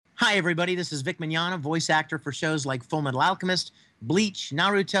Hi, everybody. This is Vic Mignogna, voice actor for shows like Full Metal Alchemist, Bleach,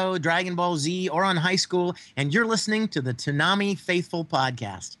 Naruto, Dragon Ball Z, or on High School, and you're listening to the Toonami Faithful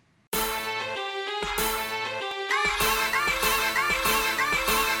Podcast.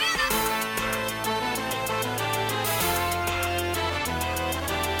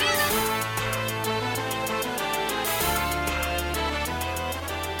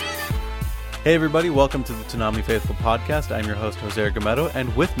 Hey everybody, welcome to the Toonami Faithful Podcast. I'm your host, Jose Argametto,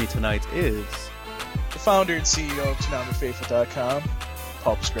 and with me tonight is... the founder and CEO of ToonamiFaithful.com,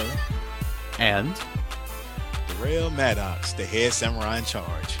 Paul Pasquale. And... Darrell Maddox, the head samurai in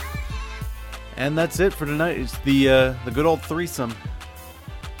charge. And that's it for tonight. It's the good old threesome.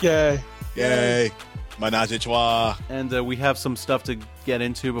 Yay. Yay. Menage a trois. And we have some stuff to get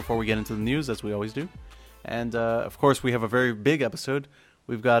into before we get into the news, as we always do. And, of course, we have a very big episode.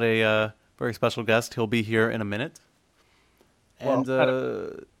 We've got a... very special guest. He'll be here in a minute. And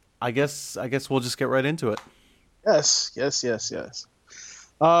I guess we'll just get right into it. Yes.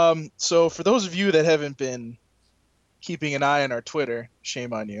 So for those of you that haven't been keeping an eye on our Twitter,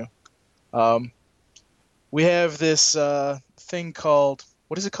 shame on you. We have this thing called,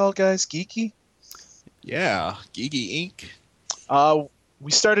 what is it called, guys? Geeky? Yeah, Geeky Inc.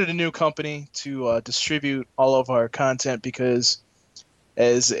 We started a new company to distribute all of our content because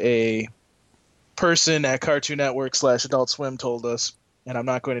as a person at Cartoon Network / Adult Swim told us, and I'm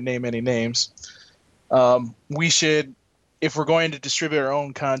not going to name any names, we should, if we're going to distribute our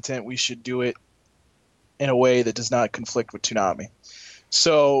own content, we should do it in a way that does not conflict with Toonami.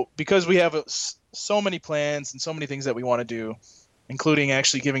 So because we have so many plans and so many things that we want to do, including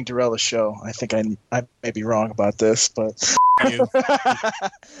actually giving Darrell a show, I think I may be wrong about this, but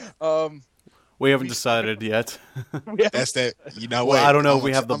we haven't decided yet. That's that. You know well, what? I don't know if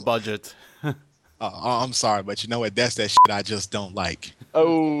we have the budget. I'm sorry, but you know what? That's that shit I just don't like.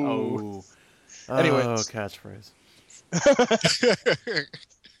 Oh. Anyways. Catchphrase.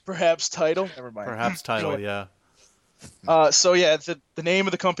 Perhaps title? Never mind. Perhaps title, yeah. So yeah, the name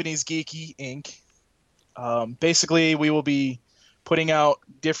of the company is Geeky Inc. Basically, we will be putting out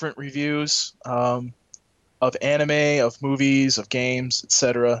different reviews of anime, of movies, of games,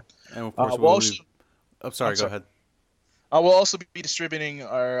 etc. And of course, go ahead. We'll also be distributing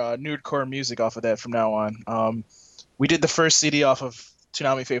our nerdcore music off of that from now on. We did the first CD off of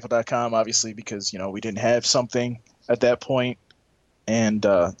ToonamiFaithful.com, obviously, because we didn't have something at that point, and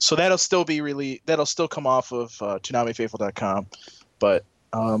so that'll still come off of ToonamiFaithful.com. But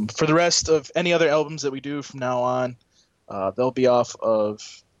for the rest of any other albums that we do from now on, they'll be off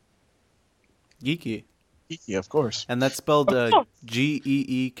of Geeky. Geeky, of course, and that's spelled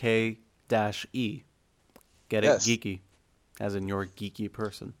GEEK-E. Get it? Yes. Geeky. As in you're a geeky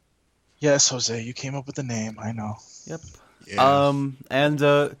person. Yes, Jose, you came up with the name. I know. Yep. Yeah. And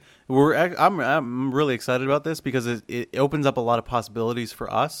I'm really excited about this because it opens up a lot of possibilities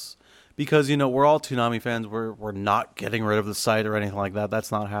for us. Because we're all Toonami fans. We're not getting rid of the site or anything like that. That's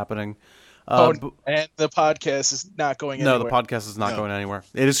not happening. And the podcast is not going anywhere. No, the podcast is not going anywhere.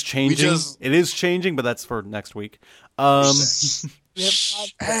 It is changing. It is changing, but that's for next week. Hey.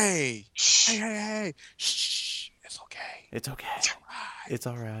 Shh. It's okay. It's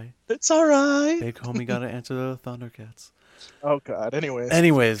all right. It's all right. Big homie got to answer the Thundercats. Oh, God.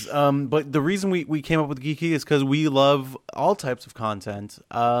 Anyways, but the reason we came up with Geeky is because we love all types of content,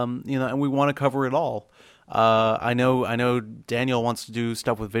 and we want to cover it all. I know Daniel wants to do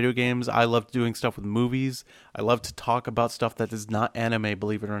stuff with video games. I love doing stuff with movies. I love to talk about stuff that is not anime,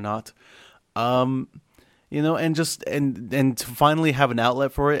 believe it or not. And to finally have an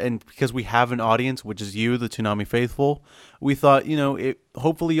outlet for it, and because we have an audience, which is you, the Toonami Faithful, we thought,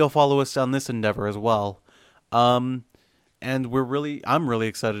 hopefully you'll follow us down this endeavor as well. And I'm really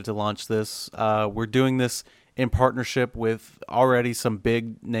excited to launch this. We're doing this in partnership with already some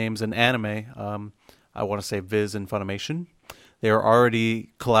big names in anime. I want to say Viz and Funimation. They are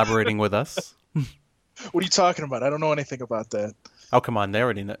already collaborating with us. What are you talking about? I don't know anything about that. Oh, come on. They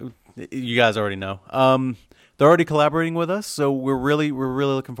already know. You guys already know. They're already collaborating with us, so we're really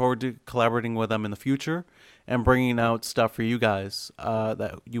looking forward to collaborating with them in the future and bringing out stuff for you guys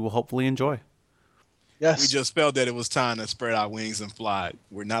that you will hopefully enjoy. Yes. We just felt that it was time to spread our wings and fly.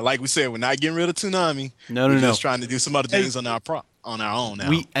 We're not, like we said, we're not getting rid of Toonami. We're just trying to do some other things on our own now.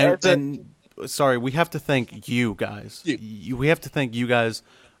 We have to thank you guys. We have to thank you guys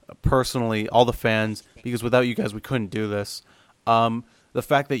personally, all the fans, because without you guys, we couldn't do this. The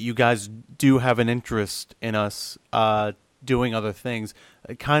fact that you guys do have an interest in us doing other things,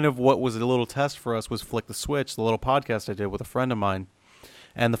 kind of what was a little test for us was Flick the Switch, the little podcast I did with a friend of mine.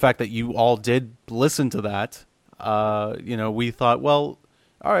 And the fact that you all did listen to that, we thought, well,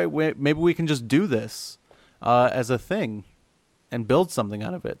 all right, maybe we can just do this as a thing and build something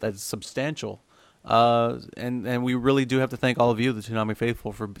out of it that's substantial. And we really do have to thank all of you, the Toonami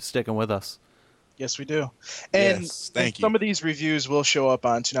faithful, for sticking with us. Yes, we do. And, Yes, thank you. Some of these reviews will show up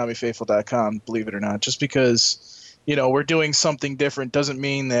on ToonamiFaithful.com, believe it or not. Just because, we're doing something different doesn't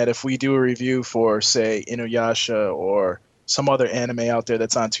mean that if we do a review for, say, Inuyasha or some other anime out there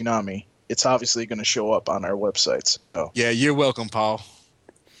that's on Toonami, it's obviously going to show up on our websites. So. Yeah, you're welcome, Paul.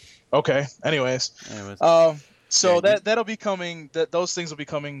 Okay. Anyways. So that'll be coming. Those things will be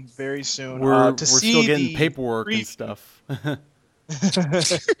coming very soon. We're still getting paperwork and stuff.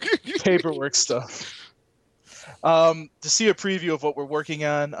 Paperwork stuff. To see a preview of what we're working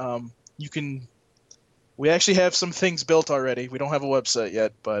on, we actually have some things built already. We don't have a website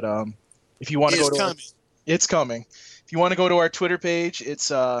yet, but if you want to go to it's coming. If you want to go to our Twitter page,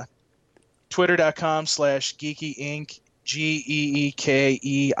 it's twitter.com/geekyinc,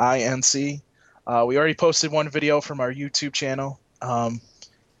 GEEKEINC. We already posted one video from our YouTube channel.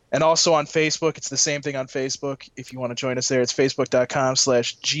 And also on Facebook, it's the same thing on Facebook. If you want to join us there, it's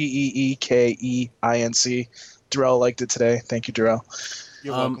facebook.com/GEEKEINC. Darrell liked it today. Thank you, Darrell.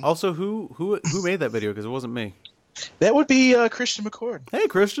 You're welcome. Also, who made that video? Because it wasn't me. That would be Christian McCord. Hey,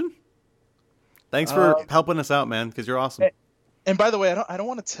 Christian. Thanks for helping us out, man, because you're awesome. And by the way, I don't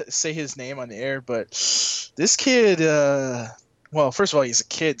want to say his name on the air, but this kid, well, first of all, he's a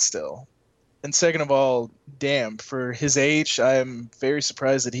kid still. And second of all, damn, for his age, I'm very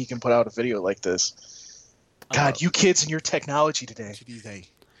surprised that he can put out a video like this. God, you kids and your technology today.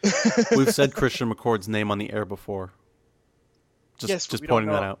 We've said Christian McCord's name on the air before. Just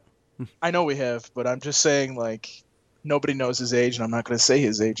pointing that out. I know we have, but I'm just saying, nobody knows his age, and I'm not going to say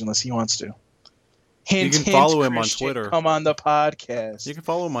his age unless he wants to. Hint, you can follow him Christian, on Twitter. Come on the podcast. You can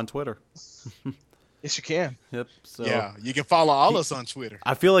follow him on Twitter. Yes, you can. Yep. So yeah, you can follow all us on Twitter.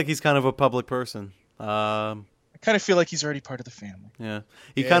 I feel like he's kind of a public person. I kind of feel like he's already part of the family. Yeah,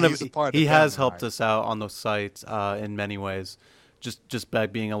 he has helped us out on those sites in many ways, just by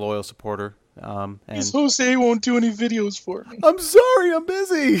being a loyal supporter. And Jose won't do any videos for me. I'm sorry, I'm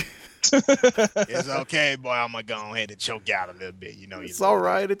busy. It's okay, boy. I'm gonna go ahead and choke you out a little bit. It's all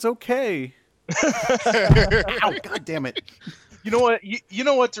right. It's okay. Ow, God damn it! You know what? You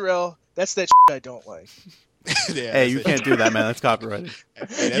know what, Darrell? That's that I don't like. Yeah, hey, you can't do that, man. That's copyrighted.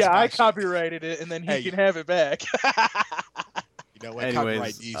 Hey, I copyrighted it, and then he can have it back. You know what?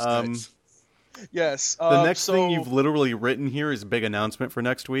 Anyways, yes. The next thing you've literally written here is a big announcement for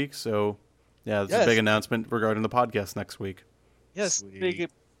next week. So, yeah, it's a big announcement regarding the podcast next week. Yes,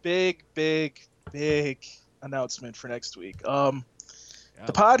 Sweet. big announcement for next week.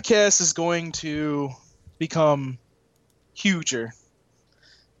 The podcast is going to become huger,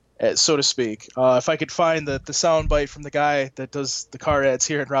 so to speak. If I could find the soundbite from the guy that does the car ads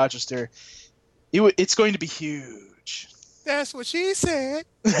here in Rochester, it's going to be huge. That's what she said.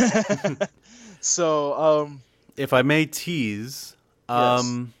 So, if I may tease,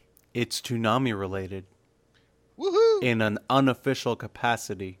 yes. It's Toonami related. Woohoo! In an unofficial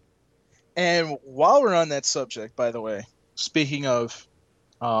capacity. And while we're on that subject, by the way, speaking of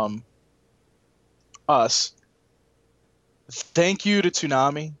us, thank you to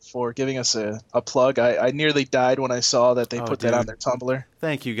Toonami for giving us a plug. I nearly died when I saw that they put that on their Tumblr.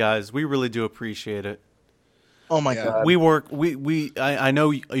 Thank you, guys. We really do appreciate it. Oh my God. We work. I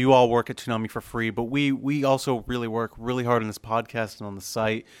know you all work at Toonami for free, but we also really work really hard on this podcast and on the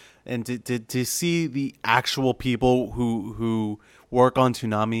site, and to see the actual people who work on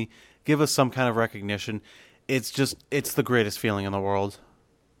Toonami give us some kind of recognition. It's the greatest feeling in the world.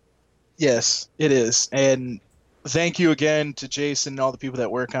 Yes, it is. And thank you again to Jason and all the people that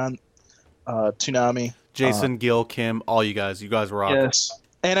work on Toonami. Jason, Gil, Kim, all you guys. You guys were awesome. Yes.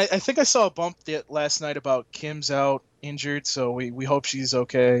 And I think I saw a bump last night about Kim's out injured, so we hope she's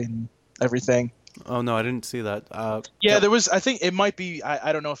okay and everything. Oh, no, I didn't see that. Yeah, there was. I think it might be.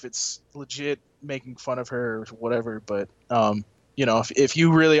 I don't know if it's legit making fun of her or whatever, but if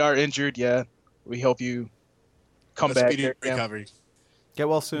you really are injured, yeah, we hope you come back. Speedy recovery. Get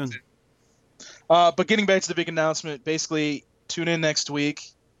well soon. But getting back to the big announcement, basically tune in next week.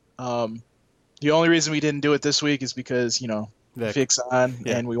 The only reason we didn't do it this week is because Vic's on,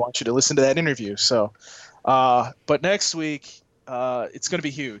 and we want you to listen to that interview. So, but next week, it's going to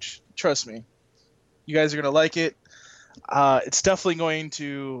be huge. Trust me. You guys are going to like it. It's definitely going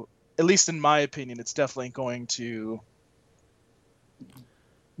to, at least in my opinion, it's definitely going to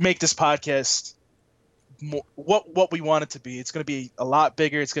make this podcast more, what we want it to be. It's going to be a lot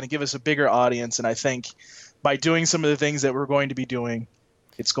bigger. It's going to give us a bigger audience. And I think by doing some of the things that we're going to be doing,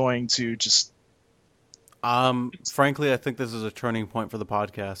 it's going to just Frankly, I think this is a turning point for the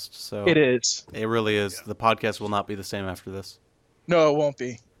podcast. So It is. It really is. The podcast will not be the same after this. No, it won't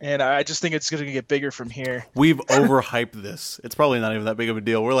be. And I just think it's going to get bigger from here. We've overhyped this. It's probably not even that big of a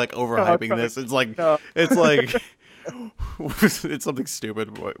deal. We're like overhyping this. It's like it's something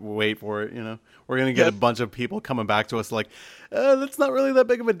stupid. Wait for it. We're gonna get a bunch of people coming back to us like, that's not really that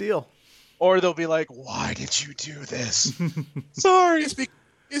big of a deal. Or they'll be like, "Why did you do this?" Sorry,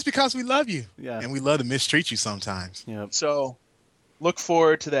 it's because we love you. Yeah, and we love to mistreat you sometimes. Yeah. So, look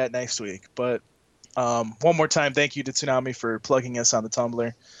forward to that next week. But one more time, thank you to Toonami for plugging us on the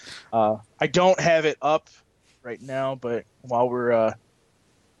Tumblr. I don't have it up right now, but while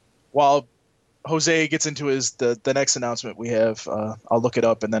Jose gets into the next announcement we have, I'll look it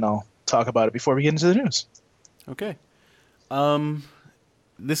up and then I'll talk about it before we get into the news. Okay.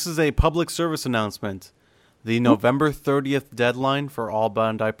 This is a public service announcement. The November 30th deadline for all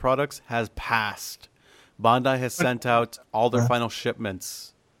Bandai products has passed. Bandai has sent out all their final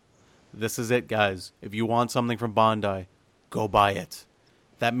shipments. This is it, guys. If you want something from Bandai, go buy it.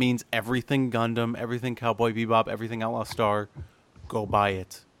 That means everything Gundam, everything Cowboy Bebop, everything Outlaw Star, go buy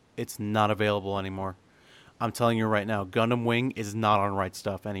it. It's not available anymore. I'm telling you right now, Gundam Wing is not on Right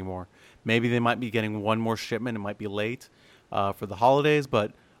Stuff anymore. Maybe they might be getting one more shipment. It might be late for the holidays,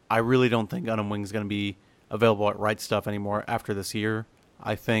 but I really don't think Gundam Wing is going to be available at Right Stuff anymore after this year.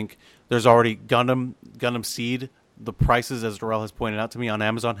 I think there's already Gundam Seed. The prices, as Darrell has pointed out to me, on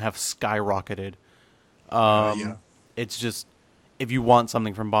Amazon have skyrocketed. It's just, if you want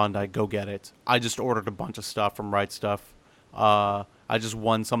something from Bandai, go get it. I just ordered a bunch of stuff from Right Stuff. I just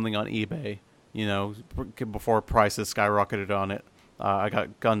won something on eBay, before prices skyrocketed on it. I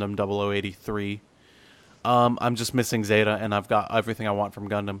got Gundam 0083. I'm just missing Zeta, and I've got everything I want from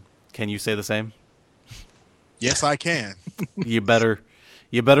Gundam. Can you say the same? Yes, I can. You better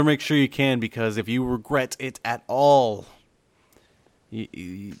make sure you can, because if you regret it at all,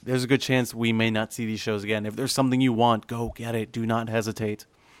 there's a good chance we may not see these shows again. If there's something you want, go get it. Do not hesitate.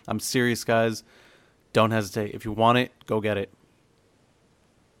 I'm serious, guys. Don't hesitate. If you want it, go get it.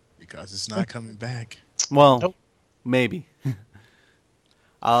 Because it's not coming back. Well, Nope. Maybe.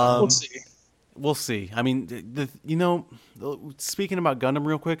 We'll see. We'll see. I mean, speaking about Gundam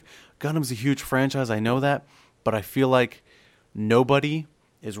real quick, Gundam's a huge franchise. I know that, but I feel like nobody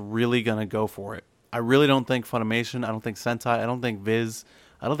is really going to go for it. I really don't think Funimation, I don't think Sentai, I don't think Viz,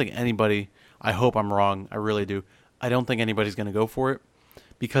 I don't think anybody, I hope I'm wrong, I really do. I don't think anybody's going to go for it,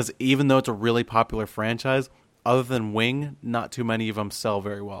 because even though it's a really popular franchise, other than Wing, not too many of them sell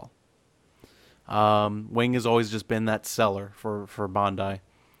very well. Wing has always just been that seller for Bandai.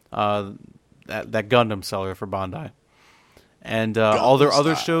 That Gundam seller for Bandai. And all their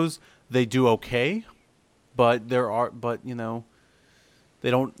other shows, they do okay, but they don't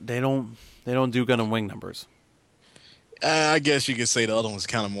do Gundam Wing numbers. I guess you could say the other one's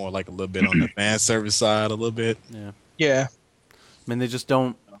kind of more like a little bit on the fan service side, a little bit. Yeah. I mean, they just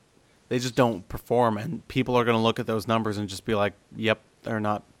don't perform, and people are going to look at those numbers and just be like, "Yep, they're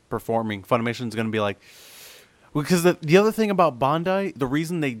not performing." Funimation's going to be like, because the other thing about Bandai, the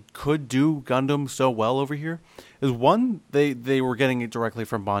reason they could do Gundam so well over here is, one, they were getting it directly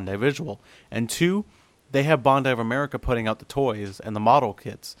from Bandai Visual, and two, they have Bandai of America putting out the toys and the model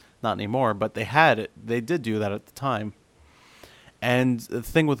kits. Not anymore, but they had it. They did do that at the time. And the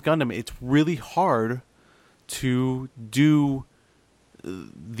thing with Gundam, it's really hard to do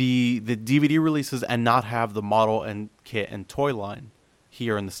the DVD releases and not have the model and kit and toy line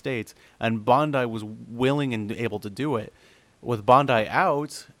here in the States. And Bandai was willing and able to do it. With Bandai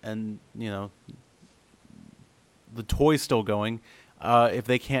out and, the toys still going, if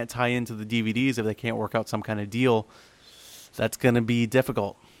they can't tie into the DVDs, if they can't work out some kind of deal, that's going to be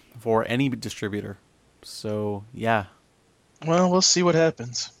difficult for any distributor. So, yeah. Well, we'll see what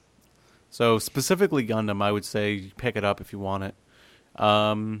happens. So, specifically Gundam, I would say pick it up if you want it.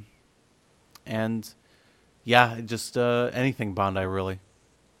 And, yeah, just anything Bandai, really.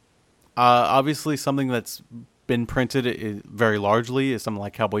 Obviously, something that's been printed very largely is something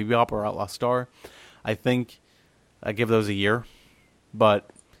like Cowboy Bebop or Outlaw Star. I think I give those a year. But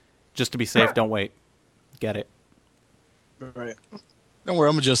just to be safe, don't wait. Get it. Right. Don't worry,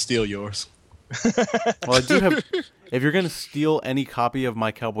 I'm going to just steal yours. Well, I do have... If you're going to steal any copy of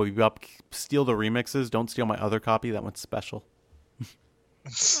my Cowboy Bebop, steal the remixes. Don't steal my other copy. That one's special.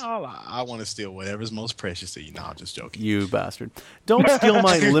 I want to steal whatever's most precious to you. No, I'm just joking. You bastard! Don't steal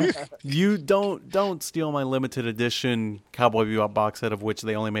my don't steal my limited edition Cowboy Bebop box set, of which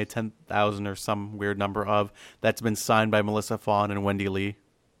they only made 10,000 or some weird number of. That's been signed by Melissa Fawn and Wendy Lee.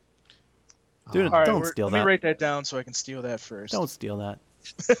 Dude, All don't right, steal let that. me write that down so I can steal that first. Don't steal that.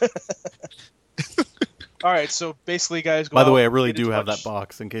 All right, so basically, guys, go By the out way, I and really get as do have much- that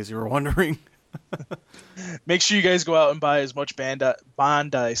box, in case you were wondering. Make sure you guys go out and buy as much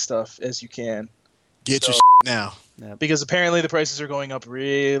Bandai stuff as you can, Get your So- now. because apparently the prices are going up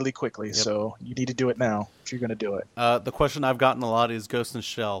really quickly. Yep. So you need to do it now if you're going to do it. The question I've gotten a lot is Ghost in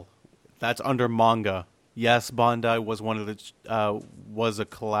Shell. That's under manga. Yes, Bandai was one of the was a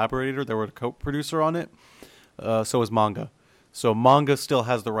collaborator. They were a co-producer on it. So was manga. So manga still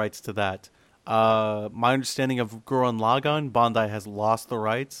has the rights to that. My understanding of Gurren Lagann, Bandai has lost the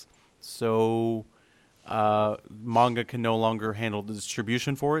rights. So manga can no longer handle the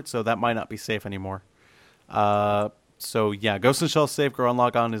distribution for it. So that might not be safe anymore. So yeah, Ghost in Shell is safe. Gurren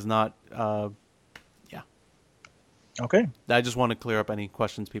Lagann is not. Okay. I just want to clear up any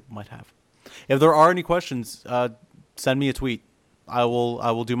questions people might have. If there are any questions, send me a tweet. I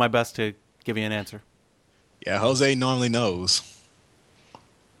will do my best to give you an answer. Yeah, Jose normally knows.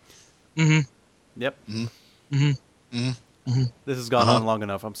 Mm-hmm. Yep. Mm-hmm. This has gone on long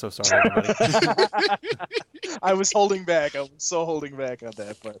enough. I'm so sorry, everybody. I was holding back. I was so holding back on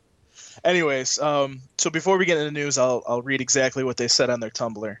that. But anyways, so before we get into the news, I'll read exactly what they said on their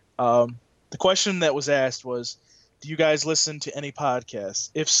Tumblr. The question that was asked was, do you guys listen to any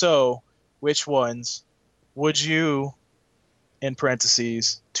podcasts? If so, which ones? Would you, in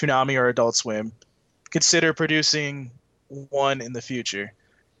parentheses, Toonami or Adult Swim, consider producing one in the future?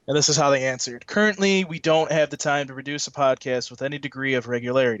 And this is how they answered. Currently, we don't have the time to produce a podcast with any degree of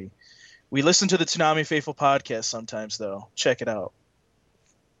regularity. We listen to the Toonami Faithful podcast sometimes, though. Check it out.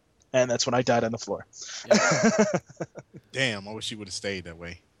 And that's when I died on the floor. Damn, I wish you would have stayed that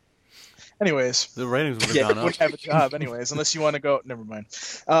way. Anyways. The ratings would have Yeah, gone you up. wouldn't have a job anyways, unless you want to go. Never mind.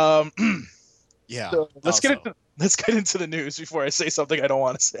 Yeah. So let's also. get into the news before I say something I don't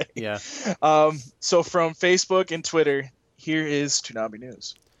want to say. Yeah. So from Facebook and Twitter, here is Toonami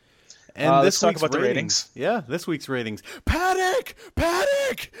News. And Let's this talk week's about the ratings. Yeah, this week's ratings. Panic!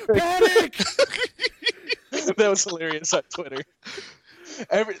 Panic! Panic! That was hilarious on Twitter.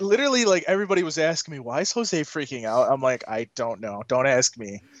 Literally, like, everybody was asking me, why is Jose freaking out? I'm like, I don't know. Don't ask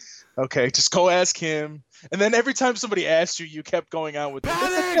me. Okay, just go ask him. And then every time somebody asked you, you kept going on with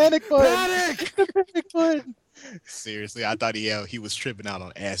Panic! panic button. Panic! Panic button. Seriously, I thought he was tripping out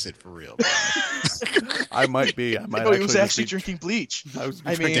on acid for real. I might be. I might No, he was just actually be- drinking bleach. I was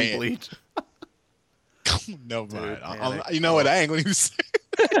I drinking mean- bleach. No mind. panic. You know what? I ain't gonna even say.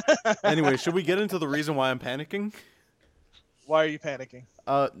 Anyway, should we get into the reason why I'm panicking? Why are you panicking?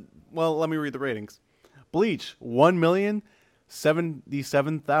 Well, let me read the ratings. Bleach,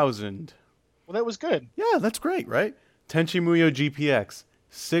 1,077,000. Well, that was good. Yeah, that's great, right? Tenchi Muyo GPX,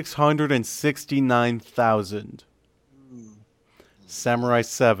 669,000. Samurai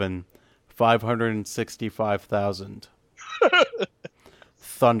 7, 565,000.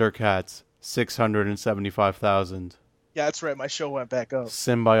 Thundercats, 675,000. Yeah, that's right. My show went back up.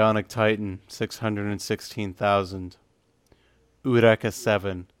 Symbionic Titan, 616,000. Eureka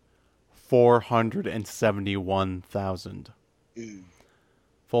 7, 471,000.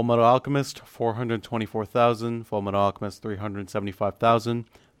 Full Metal Alchemist, 424,000. Full Metal Alchemist, 375,000.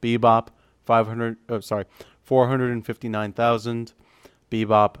 Bebop, 459,000.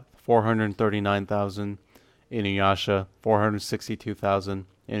 Bebop, 439,000. Inuyasha, 462,000.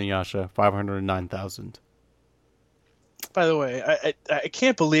 Inuyasha, 509,000. By the way, I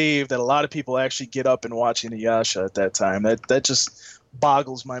can't believe that a lot of people actually get up and watch Inuyasha at that time. That just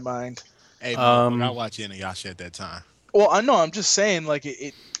boggles my mind. Hey, man, I watched Inuyasha at that time. Well, I know. I'm just saying, like,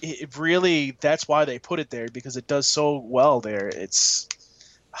 it really, that's why they put it there, because it does so well there.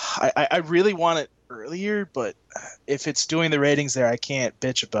 I really want it earlier, but if it's doing the ratings there, I can't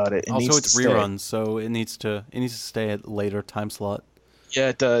bitch about it. It Also, needs it's to stay. reruns, so it needs to stay at a later time slot. Yeah,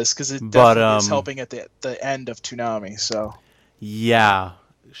 it does, because it But, definitely is helping at the end of Toonami. So, Yeah.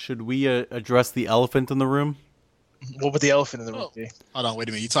 Should we address the elephant in the room? what would the elephant in the room be? Hold on, wait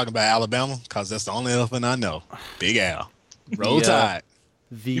a minute. You talking about Alabama? Because that's the only elephant I know. Big Al. Roll Yeah. Tide.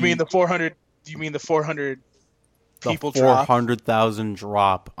 You mean the 400? You mean the 400 the people drop? 400,000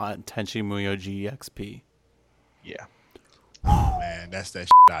 drop on Tenchi Muyo GXP? Yeah. Man, that's that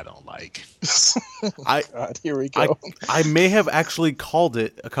I don't like. I God, here we go. I may have actually called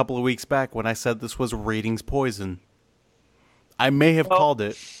it a couple of weeks back when I said this was ratings poison. I may have called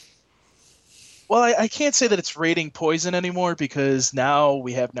it. Well, I can't say that it's rating poison anymore, because now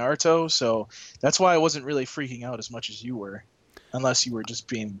we have Naruto, so that's why I wasn't really freaking out as much as you were, unless you were just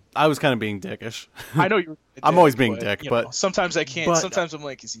being. I was kind of being dickish. I know you were. a I'm dick, always being dick, you but- know, sometimes I can't. but- Sometimes I'm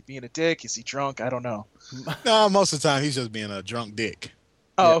like, is he being a dick? Is he drunk? I don't know. No, most of the time he's just being a drunk dick.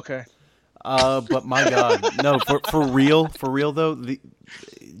 Oh, Yeah. okay. But my God, no, for real though, the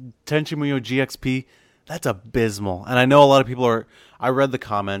Tenchi Muyo GXP, That's abysmal. And I know a lot of people are. I read the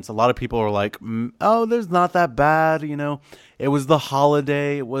comments. A lot of people are like, "Oh, there's not that bad." It was the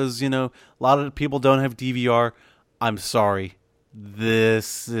holiday. It was, a lot of people don't have DVR. I'm sorry.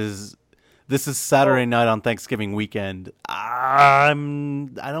 This is Saturday night on Thanksgiving weekend. I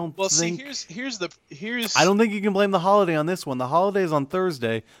don't think. I don't think you can blame the holiday on this one. The holiday's on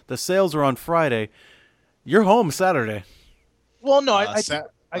Thursday. The sales are on Friday. You're home Saturday. Well, no,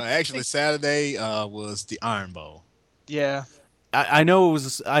 actually Saturday was the Iron Bowl. Yeah. I know it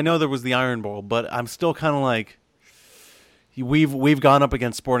was. I know there was the Iron Bowl, but I'm still kind of like, we've gone up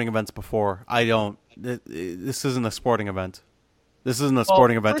against sporting events before. This isn't a sporting event. This isn't a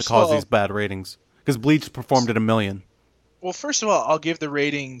sporting event to cause these bad ratings, because Bleach performed at 1 million. Well, first of all, I'll give the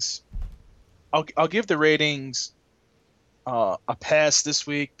ratings. I'll give the ratings a pass this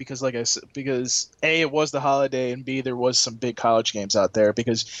week because, like I said, because A, it was the holiday, and B, there was some big college games out there.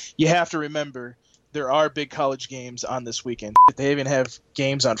 Because you have to remember, there are big college games on this weekend. They even have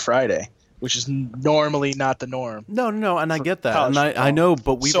games on Friday, which is normally not the norm. No, and I get that, and I know,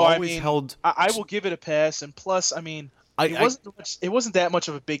 but we've always held. I will give it a pass, and plus, I mean, it wasn't that much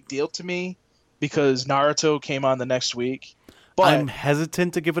of a big deal to me because Naruto came on the next week. But I'm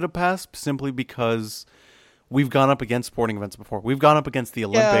hesitant to give it a pass simply because we've gone up against sporting events before. We've gone up against the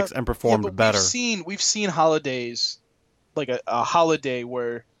Olympics and performed better. We've seen holidays, like a holiday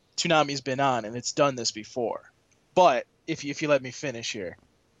where Toonami's been on, and it's done this before. But if you let me finish here,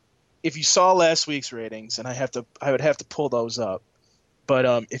 if you saw last week's ratings, and I would have to pull those up,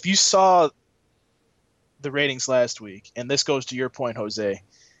 but if you saw the ratings last week, and this goes to your point, Jose,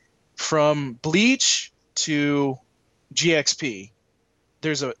 from Bleach to GXP,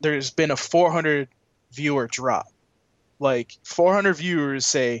 there's been a 400 viewer drop. Like 400 viewers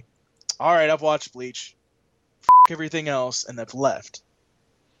say, "All right, I've watched Bleach, everything else," and they've left.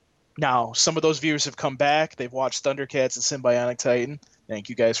 Now, some of those viewers have come back. They've watched Thundercats and Symbionic Titan. Thank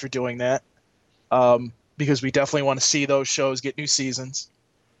you guys for doing that, because we definitely want to see those shows get new seasons.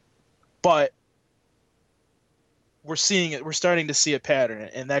 But we're seeing it. We're starting to see a pattern,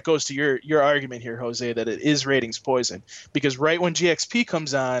 and that goes to your argument here, Jose, that it is ratings poison. Because right when GXP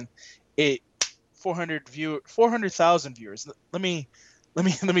comes on, 400,000 viewers. Let me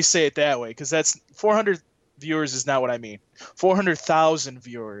say it that way, because that's 400 viewers is not what I mean. 400,000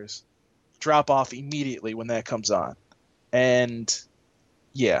 viewers drop off immediately when that comes on, and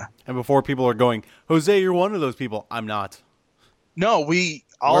yeah. And before people are going, Jose, you're one of those people. I'm not. No,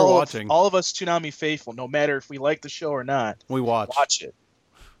 all of us Toonami faithful, no matter if we like the show or not, we watch it.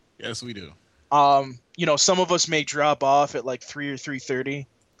 Yes, we do. Some of us may drop off at like 3 or 3:30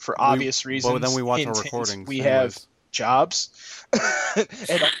 for obvious reasons. But then we watch our recordings. We have jobs,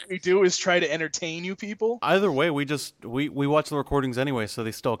 and all we do is try to entertain you people. Either way, we watch the recordings anyway, so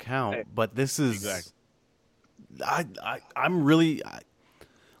they still count. Right. But this is exactly. I'm really.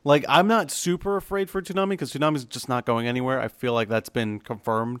 I'm not super afraid for Toonami because Toonami's just not going anywhere. I feel like that's been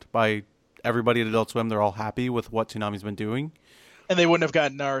confirmed by everybody at Adult Swim. They're all happy with what Toonami's been doing. And they wouldn't have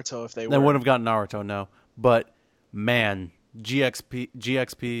gotten Naruto if they were. They wouldn't have gotten Naruto, no. But, man,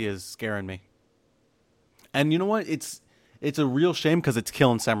 GXP is scaring me. And you know what? It's a real shame because it's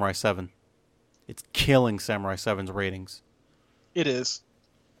killing Samurai 7. It's killing Samurai 7's ratings. It is.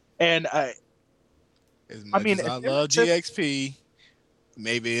 And I love GXP.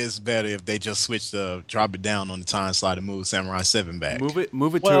 Maybe it's better if they just drop it down on the time slot and move Samurai 7 back.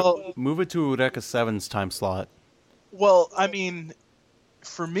 Move it to Eureka 7's time slot. Well, I mean,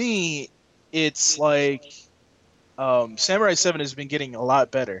 for me, it's like Samurai 7 has been getting a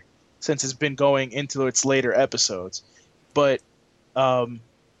lot better since it's been going into its later episodes. But the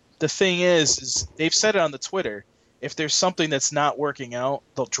thing is they've said it on the Twitter. If there's something that's not working out,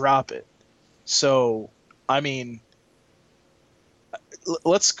 they'll drop it. So, I mean,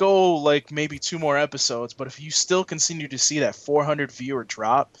 let's go like maybe 2 more episodes, but if you still continue to see that 400 viewer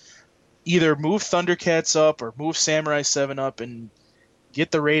drop, either move Thundercats up or move Samurai 7 up and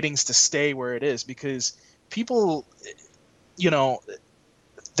get the ratings to stay where it is, because people,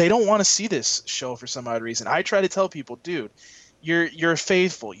 they don't want to see this show for some odd reason. I try to tell people, dude, you're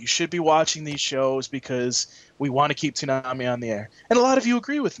faithful. You should be watching these shows because we want to keep Toonami on the air. And a lot of you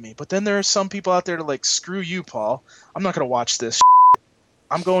agree with me, but then there are some people out there that are like, screw you, Paul. I'm not going to watch this.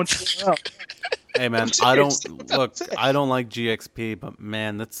 I'm going to out. Hey man, I don't like GXP, but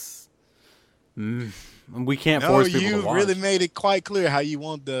man, that's we can't force people to watch. You really made it quite clear how you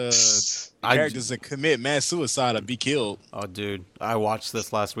want the characters to commit mass suicide or be killed. Oh, dude, I watched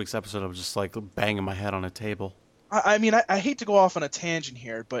this last week's episode. I was just like banging my head on a table. I mean, I hate to go off on a tangent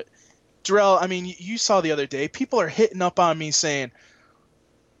here, but Darrell, I mean, you saw the other day, people are hitting up on me saying,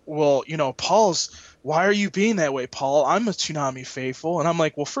 well, Paul's why are you being that way, Paul? I'm a Toonami faithful. And I'm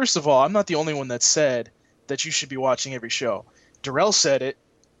like, well, first of all, I'm not the only one that said that you should be watching every show. Darrell said it.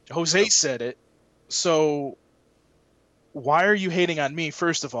 Jose said it. So why are you hating on me,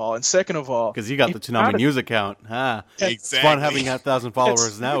 first of all? And second of all, Because you got the Toonami News account. Exactly. It's fun having 1,000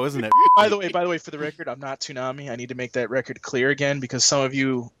 followers now, isn't it? By the way, for the record, I'm not Toonami. I need to make that record clear again because some of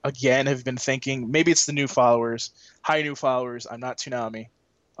you, again, have been thinking maybe it's the new followers, high new followers. I'm not Toonami.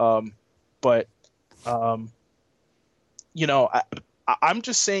 I'm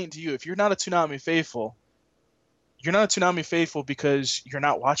just saying to you, if you're not a Toonami faithful, you're not a Toonami faithful because you're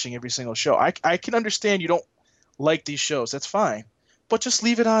not watching every single show. I can understand you don't like these shows. That's fine. But just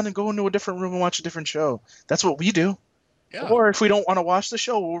leave it on and go into a different room and watch a different show. That's what we do. Yeah. Or if we don't want to watch the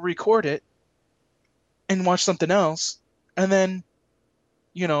show, we'll record it and watch something else. And then,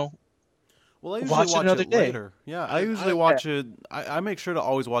 Well, I usually watch it watch another it day. later. Yeah, I usually watch it. I make sure to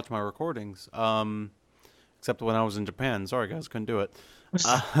always watch my recordings. Except when I was in Japan. Sorry, guys, couldn't do it.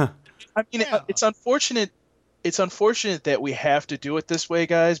 I mean, Yeah. it's unfortunate. It's unfortunate that we have to do it this way,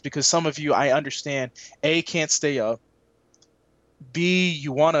 guys, because some of you, I understand, A, can't stay up. B,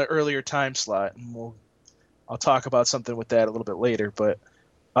 you want an earlier time slot, and I'll talk about something with that a little bit later. But,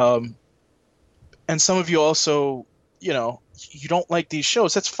 and some of you also, you don't like these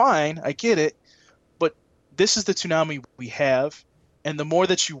shows. That's fine. I get it. But this is the Toonami we have, and the more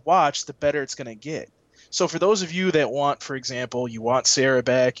that you watch, the better it's going to get. So for those of you that want, for example, you want Sarah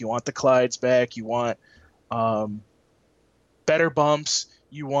back, you want the Clydes back, you want better bumps,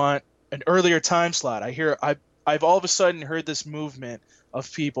 you want an earlier time slot. I've all of a sudden heard this movement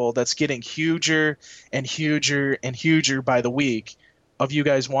of people that's getting huger and huger and huger by the week of you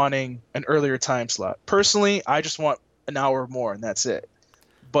guys wanting an earlier time slot. Personally, I just want an hour more and that's it.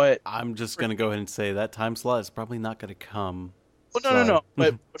 But I'm just going to go ahead and say that time slot is probably not going to come. well, no.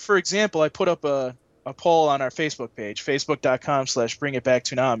 But for example, I put up a poll on our Facebook page,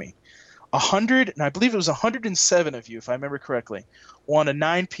 facebook.com/bringitbacktoonami. 100, and I believe it was 107 of you, if I remember correctly, want a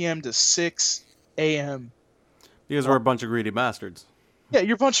 9 p.m. to 6 a.m. Because we're a bunch of greedy bastards. Yeah,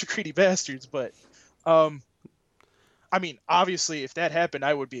 you're a bunch of greedy bastards, but I mean, obviously, if that happened,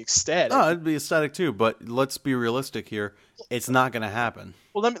 I would be ecstatic. No, I'd be ecstatic too, but let's be realistic here. It's not going to happen.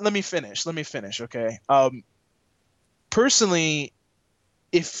 Well, let me finish. Okay. Personally,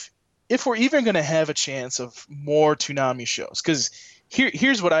 if we're even going to have a chance of more Toonami shows, because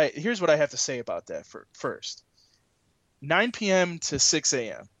here's what I have to say about that first. 9 p.m. to 6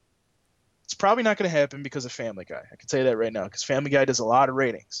 a.m. It's probably not going to happen because of Family Guy. I can tell you that right now, because Family Guy does a lot of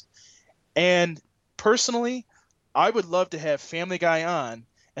ratings. And personally, I would love to have Family Guy on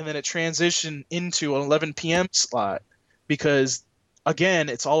and then it transition into an 11 p.m. slot because, again,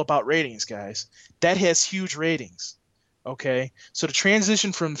 it's all about ratings, guys. That has huge ratings, okay? So the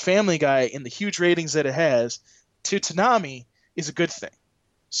transition from Family Guy and the huge ratings that it has to Toonami is a good thing.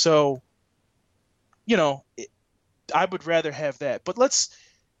 So, I would rather have that. But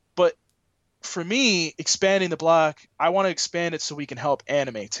for me, expanding the block, I want to expand it so we can help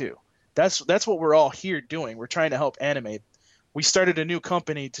anime too. That's what we're all here doing. We're trying to help anime. We started a new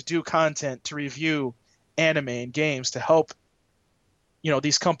company to do content to review anime and games to help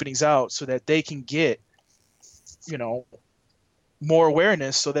these companies out so that they can get more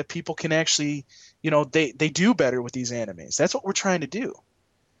awareness so that people can actually they do better with these animes. That's what we're trying to do.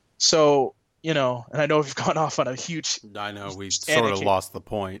 So and I know we've gone off on a huge I know we sort of lost the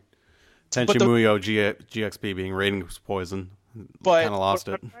point. Tenchi Muyo GXP being ratings poison. But kind of lost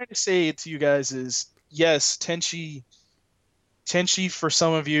it. What I'm trying to say to you guys is, yes, Tenchi, for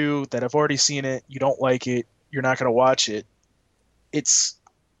some of you that have already seen it, you don't like it, you're not going to watch it.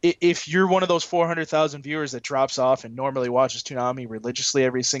 If you're one of those 400,000 viewers that drops off and normally watches Toonami religiously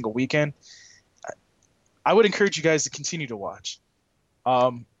every single weekend, I would encourage you guys to continue to watch.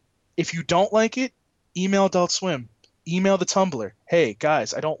 If you don't like it, email Adult Swim. Email the Tumblr. Hey,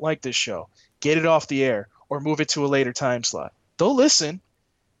 guys, I don't like this show. Get it off the air or move it to a later time slot. They'll listen,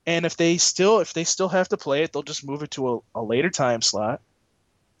 and if they still have to play it, they'll just move it to a later time slot,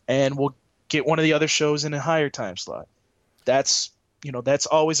 and we'll get one of the other shows in a higher time slot. That's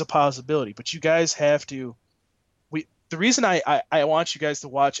always a possibility. But you guys have to. The reason I want you guys to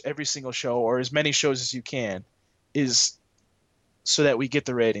watch every single show or as many shows as you can is so that we get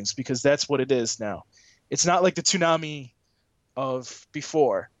the ratings, because that's what it is now. It's not like the Toonami of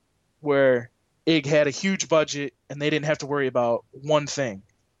before, where IG had a huge budget and they didn't have to worry about one thing.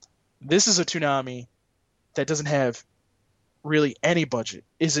 This is a Toonami that doesn't have really any budget.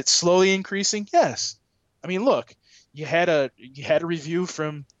 Is it slowly increasing? Yes. I mean, look, you had a review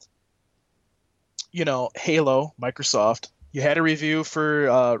from Halo, Microsoft, You had a review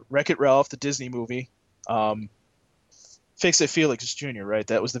for Wreck-It Ralph, the Disney movie. Fix It Felix Jr., right?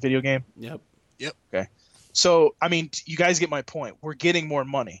 That was the video game? Yep. Okay. So, I mean, you guys get my point. We're getting more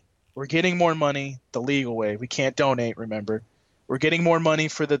money. We're getting more money the legal way. We can't donate, remember. We're getting more money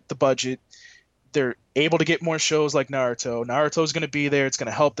for the budget. They're able to get more shows like Naruto. Naruto's going to be there. It's going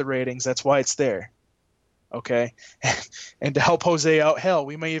to help the ratings. That's why it's there. Okay? And to help Jose out, hell,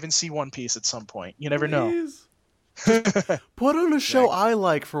 we may even see One Piece at some point. You never know. Put on a show I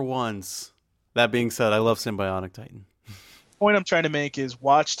like for once. That being said, I love Symbionic Titan. The point I'm trying to make is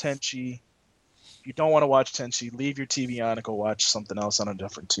watch Tenchi. If you don't want to watch Tenchi, leave your TV on and go watch something else on a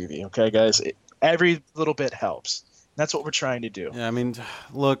different TV. Okay, guys? Every little bit helps. That's what we're trying to do. Yeah, I mean,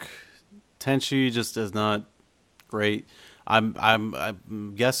 look, Tenchi just is not great.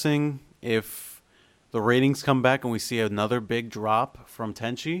 I'm guessing if the ratings come back and we see another big drop from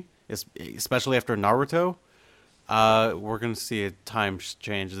Tenchi, especially after Naruto, we're going to see a time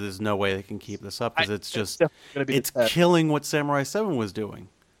change. There's no way they can keep this up because it's killing what Samurai 7 was doing.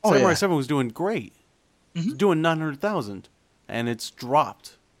 Samurai 7 was doing great. Mm-hmm. It's doing 900,000, and it's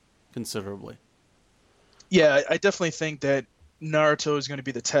dropped considerably. Yeah, I definitely think that Naruto is going to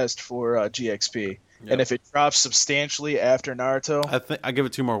be the test for GXP. Yep. And if it drops substantially after Naruto... I give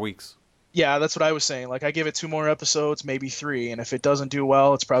it 2 more weeks. Yeah, that's what I was saying. Like, I give it 2 more episodes, maybe 3, and if it doesn't do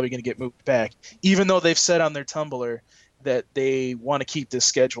well, it's probably going to get moved back. Even though they've said on their Tumblr that they want to keep this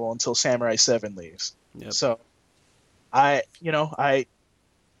schedule until Samurai 7 leaves. Yep. So,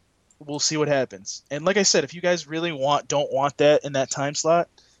 we'll see what happens. And like I said, if you guys really don't want that in that time slot,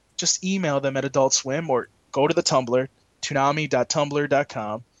 just email them at Adult Swim or go to the Tumblr,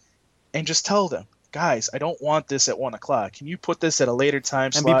 toonami.tumblr.com, and just tell them, guys, I don't want this at 1 o'clock. Can you put this at a later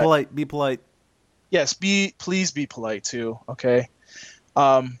time slot? And be polite. Yes, please be polite too, okay?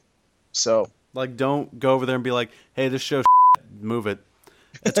 So like, don't go over there and be like, hey, this show move it.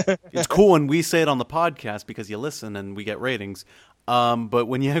 It's cool when we say it on the podcast because you listen and we get ratings. But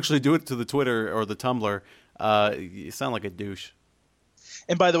when you actually do it to the Twitter or the Tumblr, you sound like a douche.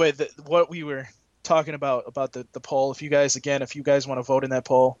 And by the way, what we were talking about the poll, if you guys want to vote in that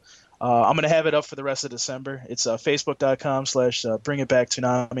poll, I'm going to have it up for the rest of December. It's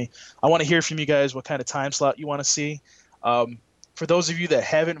facebook.com/bringitbacktoonami. I want to hear from you guys what kind of time slot you want to see. For those of you that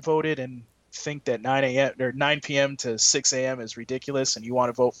haven't voted and think that 9 p.m. to 6 a.m. is ridiculous and you want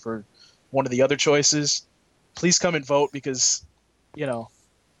to vote for one of the other choices, please come and vote because,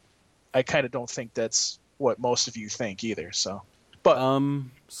 I kind of don't think that's what most of you think either. So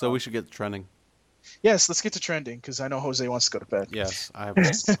we should get trending. Yes, let's get to trending because I know Jose wants to go to bed. Yes, I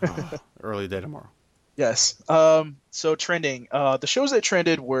have early day tomorrow. Yes. So trending. The shows that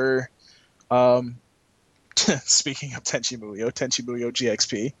trended were, speaking of Tenchi Muyo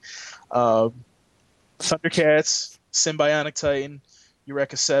GXP, Thundercats, Symbionic Titan,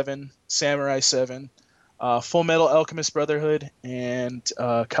 Eureka 7, Samurai 7, Full Metal Alchemist Brotherhood, and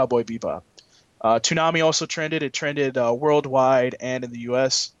Cowboy Bebop. Toonami also trended. It trended worldwide and in the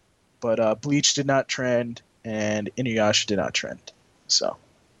U.S., but Bleach did not trend, and Inuyasha did not trend. So,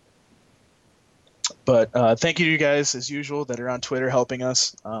 but thank you to you guys, as usual, that are on Twitter helping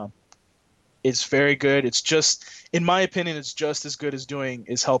us. It's very good. It's just, in my opinion, it's just as good as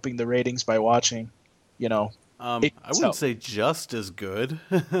helping the ratings by watching. I wouldn't say just as good.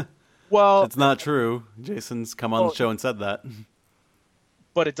 Well, it's not true. Jason's come on the show and said that.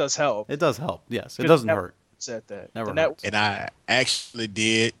 But it does help. It does help. Yes, it doesn't hurt. Said that. Never hurts. And I actually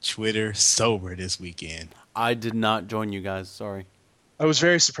did Twitter sober this weekend. I did not join you guys. Sorry. I was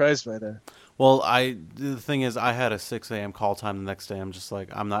very surprised by that. Well, the thing is, I had a 6 a.m. call time the next day. I'm just like,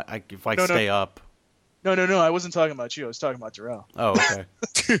 I'm not. If I stay up. No. I wasn't talking about you. I was talking about Darrell. Oh, okay.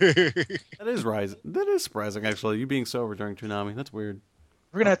 That is surprising, actually. You being sober during Toonami. That's weird.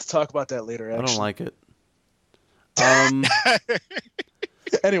 We're gonna have to talk about that later. Actually. I don't like it.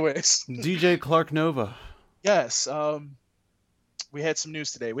 Anyways, DJ Clark Nova. Yes. We had some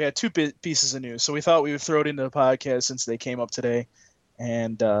news today. We had 2 pieces of news, so we thought we would throw it into the podcast since they came up today.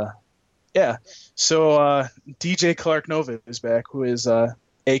 And yeah, so DJ Clark Nova is back, who is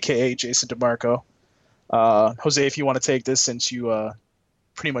AKA Jason DeMarco. Jose, if you want to take this, since you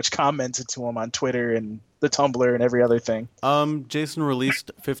pretty much commented to him on Twitter and the Tumblr and every other thing. Jason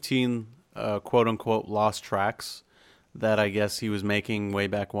released 15 quote-unquote lost tracks that I guess he was making way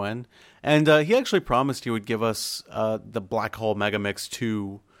back when. And he actually promised he would give us the Black Hole Megamix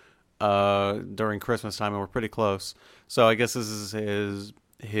 2 during Christmas time, and we're pretty close. So I guess this is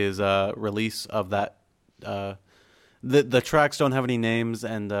his release of that. The tracks don't have any names,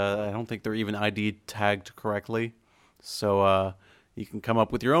 and I don't think they're even ID tagged correctly. So you can come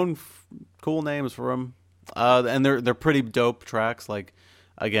up with your own cool names for them. And they're pretty dope tracks. Like,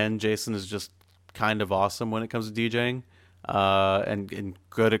 again, Jason is just kind of awesome when it comes to DJing, and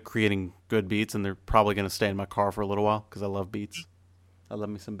good at creating good beats. And they're probably going to stay in my car for a little while because I love beats. I love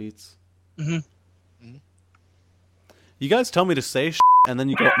me some beats. Mm-hmm. You guys tell me to say and then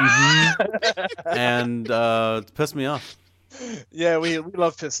you go and it pissed me off. Yeah, we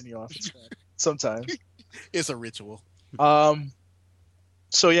love pissing you off. It's fun. Sometimes. It's a ritual.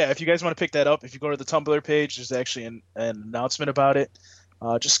 So yeah, if you guys want to pick that up, if you go to the Tumblr page, there's actually an announcement about it.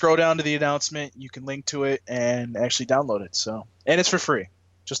 Just scroll down to the announcement. You can link to it and actually download it. So, and it's for free.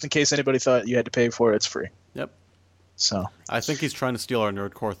 Just in case anybody thought you had to pay for it, it's free. Yep. So I think he's trying to steal our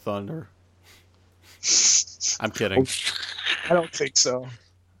Nerdcore thunder. I'm kidding. I don't think so.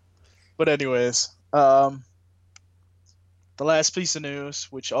 But anyways, the last piece of news,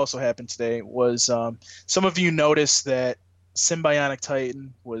 which also happened today, was some of you noticed that Symbionic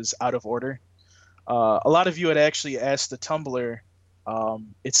Titan was out of order. A lot of you had actually asked the Tumblr.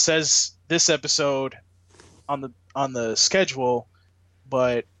 It says this episode on the schedule,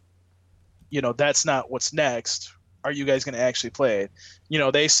 but that's not what's next. Are you guys going to actually play it?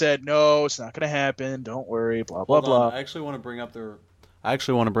 They said no, it's not going to happen. Don't worry. Blah blah blah. I actually want to bring up their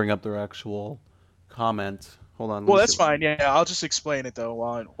actual comment. Hold on. Well, that's fine. Yeah, I'll just explain it though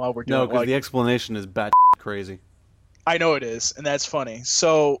while we're doing. No, because the explanation is bat crazy. I know it is, and that's funny.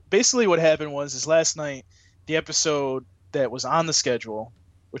 So basically, what happened was last night, the episode that was on the schedule,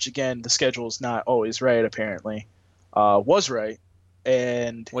 which again, the schedule is not always right, apparently, was right,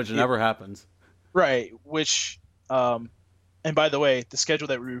 and which never happens. Right, which. And by the way, the schedule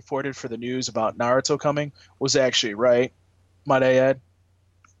that we reported for the news about Naruto coming was actually right, might I add.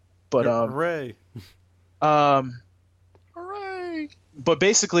 But hooray! Hooray! But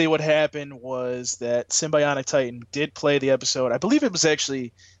basically, what happened was that Symbionic Titan did play the episode. I believe it was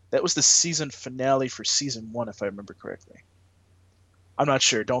that was the season finale for season 1, if I remember correctly. I'm not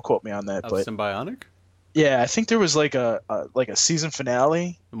sure. Don't quote me on that. But Symbionic? Yeah, I think there was like a season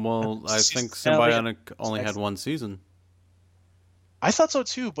finale. Well, I think Symbionic only had one season. I thought so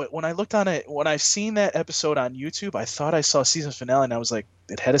too, but when I looked on it, when I seen that episode on YouTube, I thought I saw a season finale, and I was like,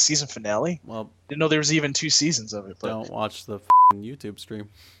 it had a season finale? Well, didn't know there was even 2 seasons of it. But don't watch the YouTube stream.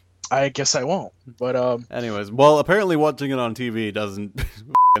 I guess I won't. But anyways, well, apparently watching it on TV doesn't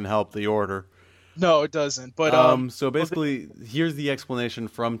help the order. No, it doesn't. But so basically, here's the explanation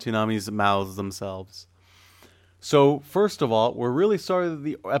from Toonami's mouths themselves. So, first of all, we're really sorry that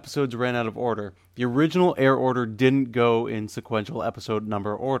the episodes ran out of order. The original air order didn't go in sequential episode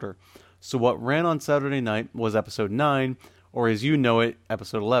number order. So what ran on Saturday night was episode 9, or as you know it,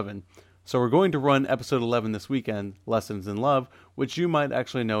 episode 11. So we're going to run episode 11 this weekend, Lessons in Love, which you might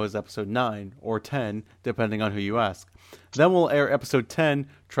actually know as episode 9, or 10, depending on who you ask. Then we'll air episode 10,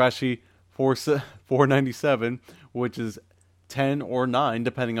 Trashy 497, which is 10 or 9,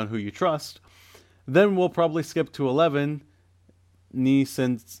 depending on who you trust. Then we'll probably skip to 11, Ni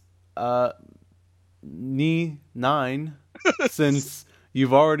 9, since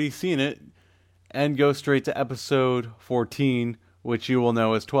you've already seen it, and go straight to episode 14, which you will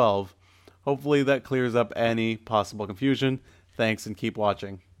know as 12. Hopefully that clears up any possible confusion. Thanks, and keep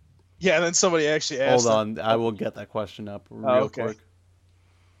watching. Yeah, and then somebody actually asked... Hold on, I will get that question up real quick.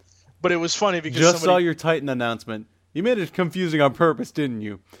 But it was funny because Just saw your Titan announcement. You made it confusing on purpose, didn't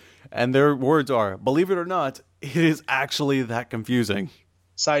you? And their words are, believe it or not, it is actually that confusing.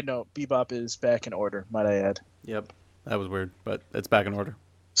 Side note, Bebop is back in order, might I add. Yep, that was weird, but it's back in order.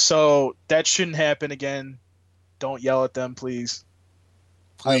 So that shouldn't happen again. Don't yell at them, please.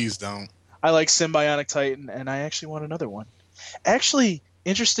 Please don't. I like Symbionic Titan, and I actually want another one. Actually,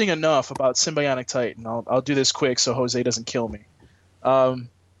 interesting enough about Symbionic Titan, I'll do this quick so Jose doesn't kill me.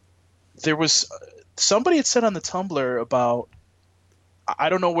 There was somebody had said on the Tumblr about... I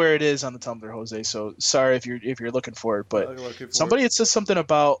don't know where it is on the Tumblr, Jose. So sorry if you're looking for it, but somebody had said something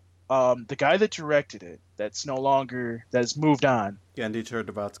about the guy that directed it that's moved on. Genndy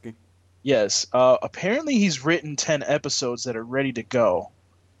Chertovatsky. Yes. Apparently he's written 10 episodes that are ready to go.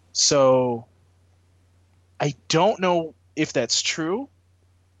 So I don't know if that's true,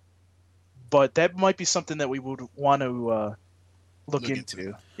 but that might be something that we would want to look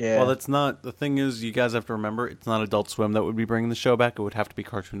into. Yeah. Well, that's not the thing. Is you guys have to remember, it's not Adult Swim that would be bringing the show back. It would have to be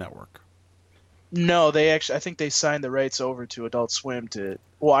Cartoon Network. No, I think they signed the rights over to Adult Swim to.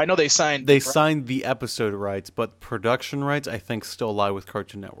 Well, I know they signed. They signed the episode rights, but production rights I think still lie with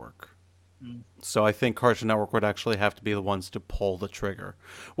Cartoon Network. So I think Cartoon Network would actually have to be the ones to pull the trigger,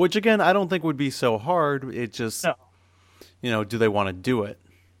 which again I don't think would be so hard. It just, do they want to do it?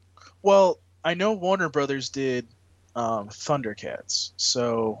 Well, I know Warner Brothers did Thundercats,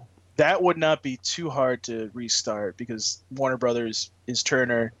 so that would not be too hard to restart because Warner Brothers is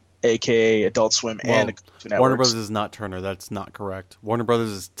Turner, aka Adult Swim, and the Cartoon Networks. Warner Brothers is not Turner. That's not correct. Warner Brothers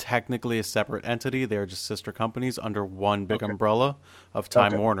is technically a separate entity. They are just sister companies under one big umbrella of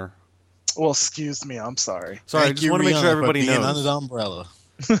Time Warner. Well, excuse me. I'm sorry. Sorry, I just want to make sure everybody knows. Under the umbrella.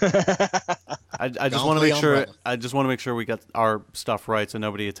 I just want to make sure. I just want to make sure we got our stuff right, so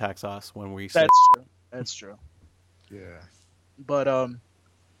nobody attacks us when we. That's true. That's true. Yeah. But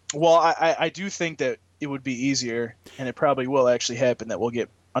well, I do think that it would be easier, and it probably will actually happen that we'll get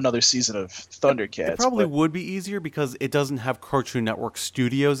another season of Thundercats. It probably would be easier because it doesn't have Cartoon Network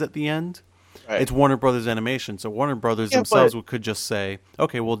Studios at the end. Right. It's Warner Brothers Animation, so Warner Brothers themselves could just say,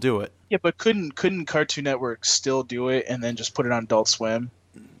 "Okay, we'll do it." Yeah, but couldn't Cartoon Network still do it and then just put it on Adult Swim?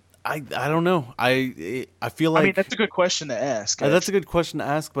 I don't know. I feel like. I mean, that's a good question to ask. That's a good question to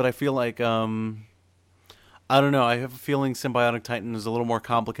ask, but I feel like I don't know. I have a feeling Symbiotic Titan is a little more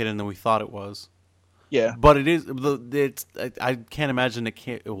complicated than we thought it was. Yeah, but it is. It's. I can't imagine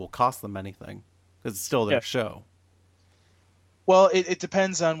it will cost them anything because it's still their show. Well, it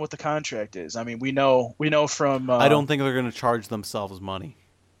depends on what the contract is. I mean, we know from. I don't think they're going to charge themselves money.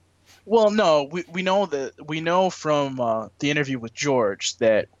 Well, no, we know from the interview with George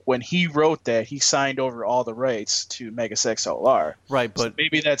that when he wrote that, he signed over all the rights to Megas XLR. Right, but so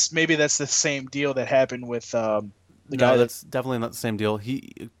maybe that's the same deal that happened with the guy. That's definitely not the same deal.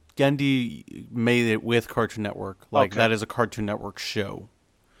 Genndy made it with Cartoon Network. Like that is a Cartoon Network show.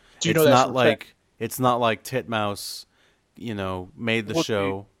 Do you know that it's not like Titmouse, made the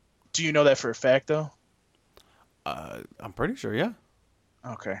show. Do you know that for a fact though? I'm pretty sure, yeah.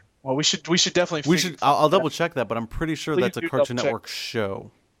 Okay. Well, we should definitely. I'll double check that, but I'm pretty sure that's a Cartoon Network show.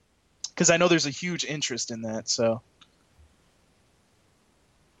 Because I know there's a huge interest in that. So.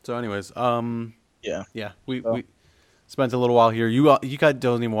 Anyways, yeah, we spent a little while here. You guys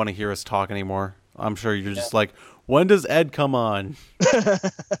don't even want to hear us talk anymore. I'm sure you're just like, when does Ed come on?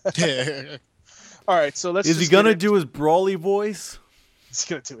 All right, so let's. Is he gonna do his Brawly voice? He's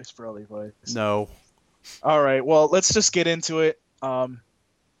gonna do his Brawly voice. No. All right, well, let's just get into it.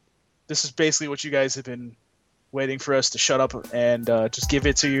 This is basically what you guys have been waiting for us to shut up and just give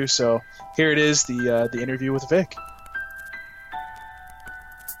it to you. So here it is, the interview with Vic.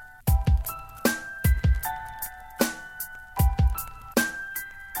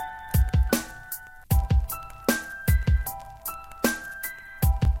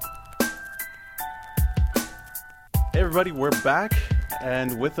 Hey everybody, we're back,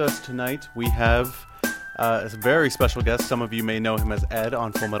 and with us tonight we have a very special guest. Some of you may know him as Ed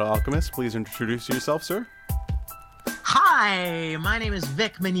on Full Metal Alchemist. Please introduce yourself, sir. Hi, my name is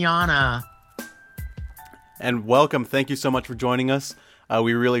Vic Mignogna. And welcome. Thank you so much for joining us.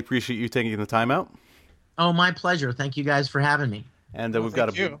 We really appreciate you taking the time out. Oh, my pleasure. Thank you guys for having me. And we've got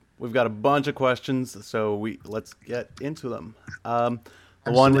a bunch of questions, so let's get into them.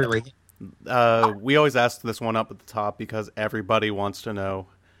 Absolutely. We always ask this one up at the top because everybody wants to know,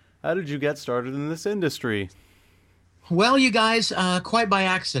 how did you get started in this industry? Well, you guys, quite by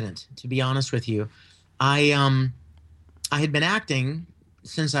accident, to be honest with you. I had been acting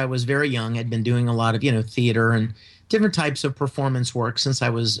since I was very young. I'd been doing a lot of, theater and different types of performance work since I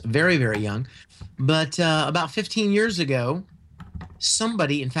was very, very young. But about 15 years ago,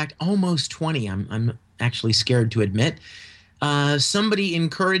 somebody, in fact, almost 20, I'm actually scared to admit, somebody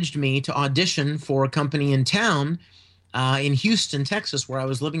encouraged me to audition for a company in town in Houston, Texas, where I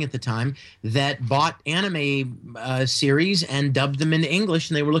was living at the time, that bought anime series and dubbed them into English,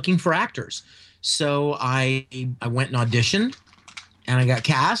 and they were looking for actors. So I went and auditioned, and I got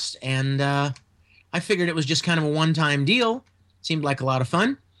cast, and I figured it was just kind of a one-time deal. Seemed like a lot of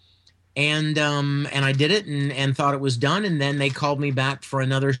fun, and I did it and thought it was done, and then they called me back for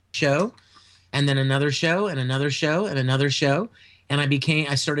another show, and then another show, and another show, and another show, and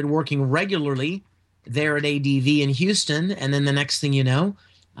I started working regularly there at ADV in Houston, and then the next thing you know,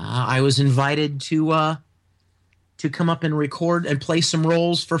 I was invited to come up and record and play some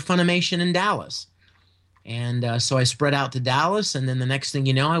roles for Funimation in Dallas. And so I spread out to Dallas, and then the next thing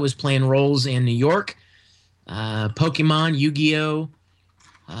you know, I was playing roles in New York, Pokemon, Yu-Gi-Oh!,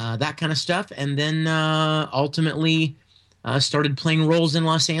 that kind of stuff, and then ultimately started playing roles in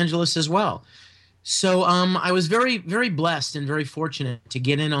Los Angeles as well. So I was very, very blessed and very fortunate to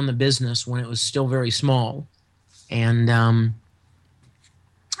get in on the business when it was still very small, and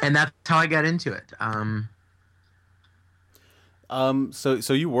that's how I got into it.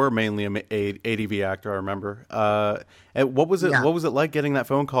 So you were mainly a ADV actor, I remember. And what was it? Yeah. What was it like getting that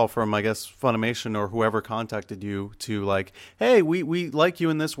phone call from, I guess, Funimation or whoever contacted you to like, hey, we like you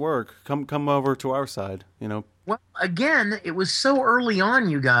in this work. Come over to our side. You know. Well, again, it was so early on,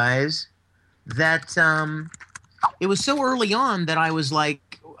 you guys, that it was so early on that I was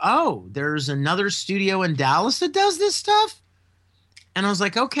like, oh, there's another studio in Dallas that does this stuff, and I was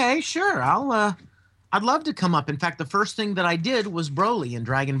like, okay, sure, I'd love to come up. In fact, the first thing that I did was Broly in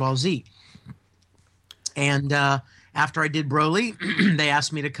Dragon Ball Z. And after I did Broly, they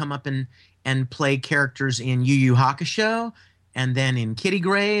asked me to come up and play characters in Yu Yu Hakusho, and then in Kitty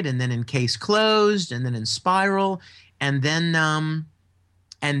Grade, and then in Case Closed, and then in Spiral, and then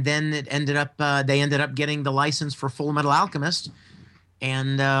it ended up they ended up getting the license for Full Metal Alchemist,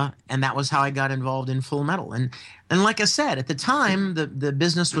 and that was how I got involved in Full Metal. And like I said, at the time, the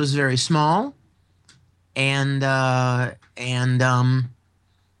business was very small. And I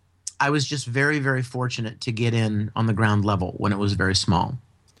was just very, very fortunate to get in on the ground level when it was very small.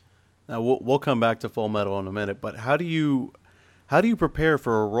 Now we'll come back to Full Metal in a minute, but how do you prepare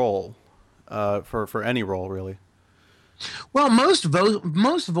for a role, for any role really? Well, most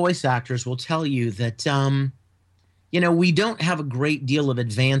voice actors will tell you that we don't have a great deal of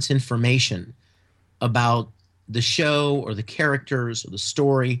advance information about the show or the characters or the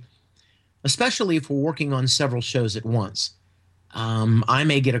story, especially if we're working on several shows at once. I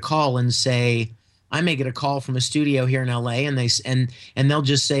may get a call from a studio here in LA, and they'll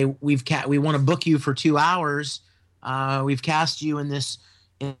just say, we want to book you for 2 hours. We've cast you in this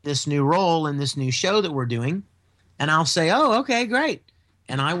new role in this new show that we're doing. And I'll say, oh, okay, great.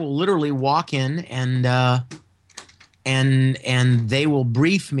 And I will literally walk in and they will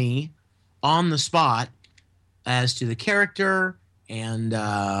brief me on the spot as to the character and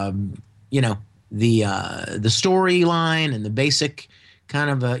the storyline and the basic kind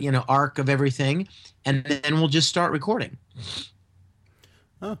of arc of everything, and then we'll just start recording.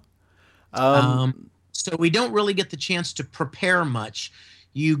 Oh. So we don't really get the chance to prepare much.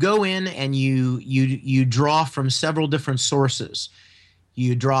 You go in and you draw from several different sources.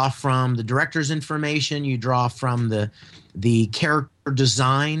 You draw from the director's information. You draw from the character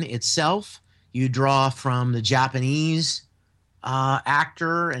design itself. You draw from the Japanese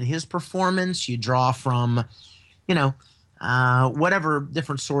actor and his performance. You draw from, whatever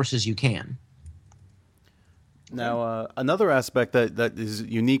different sources you can. Now, another aspect that is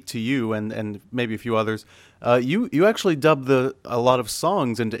unique to you and maybe a few others, you actually dub a lot of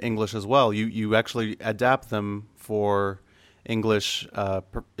songs into English as well. You actually adapt them for English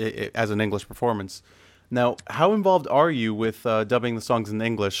as an English performance. Now, how involved are you with dubbing the songs in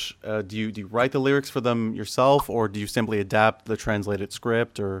English? Do you write the lyrics for them yourself, or do you simply adapt the translated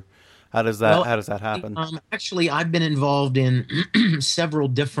script, or how does that happen? Actually, I've been involved in several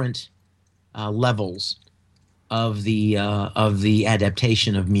different levels of the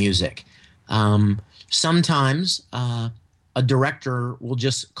adaptation of music. Sometimes a director will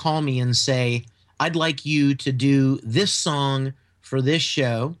just call me and say, "I'd like you to do this song for this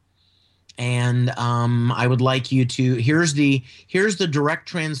show." And I would like you to here's the direct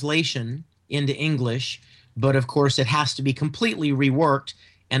translation into English, but of course it has to be completely reworked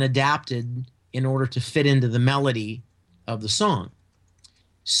and adapted in order to fit into the melody of the song.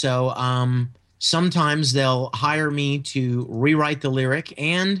 So sometimes they'll hire me to rewrite the lyric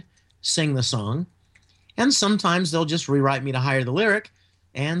and sing the song, and sometimes they'll just rewrite me to hire the lyric,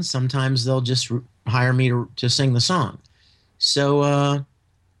 and sometimes they'll just hire me to sing the song. So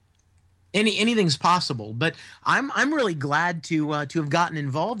anything's possible, but I'm really glad to have gotten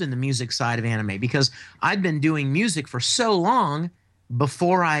involved in the music side of anime, because I'd been doing music for so long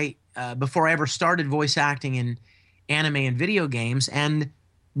before I ever started voice acting in anime and video games, and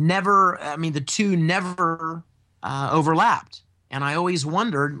the two never overlapped, and I always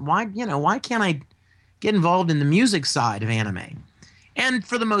wondered why can't I get involved in the music side of anime? And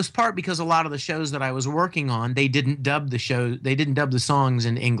for the most part, because a lot of the shows that I was working on, they didn't dub the songs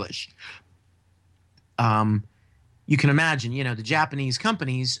in English. You can imagine, the Japanese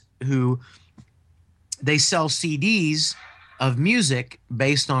companies who they sell CDs of music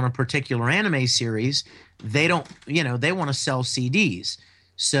based on a particular anime series. They don't, they want to sell CDs.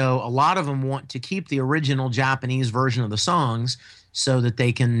 So a lot of them want to keep the original Japanese version of the songs so that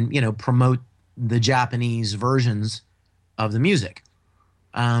they can, promote the Japanese versions of the music.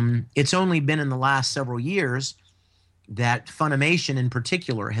 It's only been in the last several years that Funimation in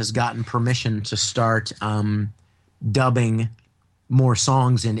particular has gotten permission to start dubbing more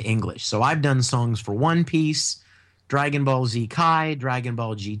songs into English. So I've done songs for One Piece, Dragon Ball Z Kai, Dragon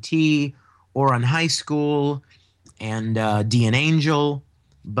Ball GT, Ouran High School, and Dean Angel,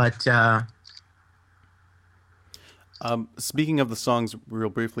 but Speaking of the songs, real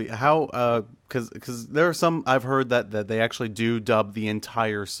briefly, how because there are some I've heard that they actually do dub the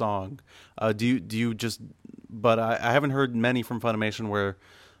entire song. Do you just? But I haven't heard many from Funimation where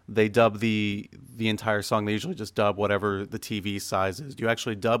they dub the entire song. They usually just dub whatever the TV size is. Do you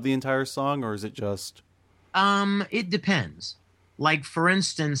actually dub the entire song, or is it just? it depends. Like for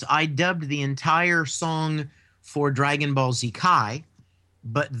instance, I dubbed the entire song for Dragon Ball Z Kai,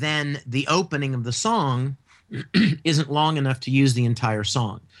 but then the opening of the song isn't long enough to use the entire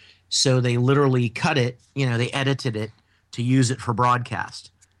song. So they literally cut it, they edited it to use it for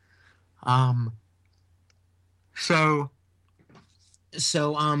broadcast. So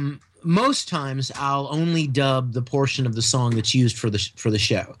most times I'll only dub the portion of the song that's used for the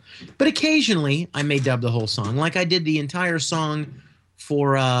show. But occasionally I may dub the whole song. Like I did the entire song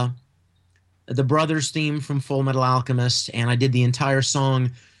for the Brothers theme from Full Metal Alchemist, and I did the entire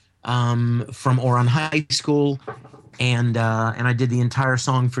song from Ouran High School, and I did the entire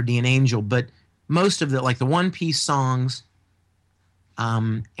song for Dean Angel. But most of the like the One Piece songs,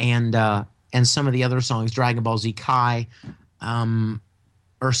 and some of the other songs, Dragon Ball Z Kai, or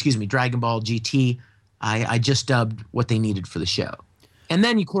excuse me, Dragon Ball GT, I just dubbed what they needed for the show. And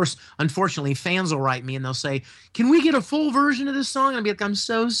then, of course, unfortunately, fans will write me and they'll say, "Can we get a full version of this song?" And I'll be like, "I'm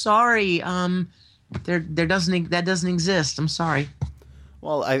so sorry. That doesn't exist. I'm sorry."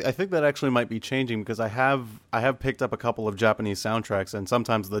 Well, I think that actually might be changing because I have picked up a couple of Japanese soundtracks, and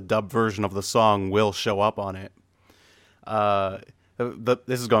sometimes the dub version of the song will show up on it.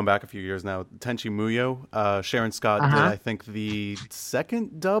 This is going back a few years now. Tenchi Muyo, Sharon Scott did, I think, the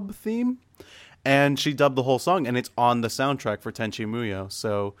second dub theme, and she dubbed the whole song, and it's on the soundtrack for Tenchi Muyo.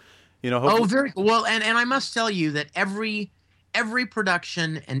 So, hopefully... Oh, very well. And I must tell you that every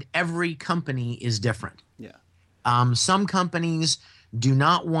production and every company is different. Yeah. Some companies do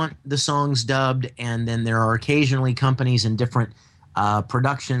not want the songs dubbed, and then there are occasionally companies in different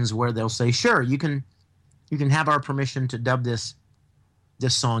productions where they'll say, "Sure, you can have our permission to dub this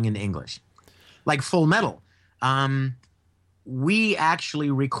song in English." Like Full Metal, we actually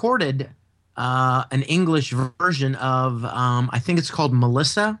recorded an English version of I think it's called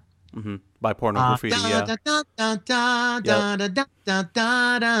Melissa. Mm-hmm. By Porno Graffiti, yeah.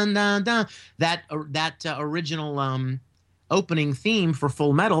 That original opening theme for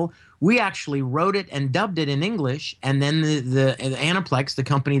Full Metal, we actually wrote it and dubbed it in English, and then the Aniplex, the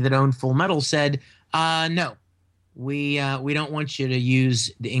company that owned Full Metal, said, "No, we don't want you to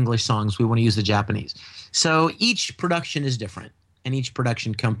use the English songs. We want to use the Japanese." So each production is different, and each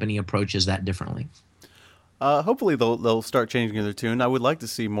production company approaches that differently. Hopefully they'll start changing their tune. I would like to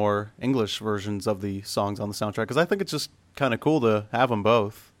see more English versions of the songs on the soundtrack because I think it's just kind of cool to have them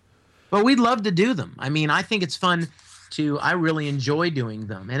both. Well, we'd love to do them. I mean, I think it's fun I really enjoy doing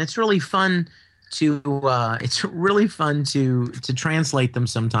them, and it's really fun to translate them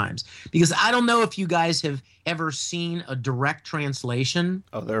sometimes, because I don't know if you guys have ever seen a direct translation.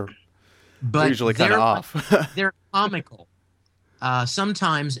 Oh, they're usually kind of off. They're comical.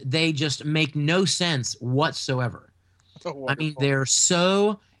 Sometimes they just make no sense whatsoever. Oh, I mean, they're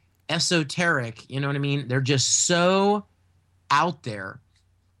so esoteric, you know what I mean? They're just so out there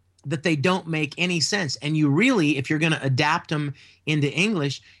that they don't make any sense. And you really, if you're going to adapt them into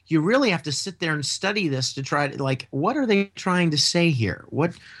English, you really have to sit there and study this to try to, like, what are they trying to say here?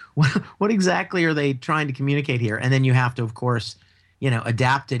 What exactly are they trying to communicate here? And then you have to, of course,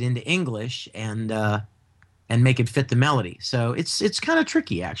 adapt it into English and make it fit the melody. So it's kind of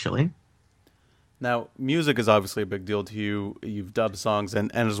tricky, actually. Now, music is obviously a big deal to you. You've dubbed songs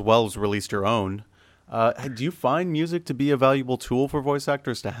and as well as released your own. Do you find music to be a valuable tool for voice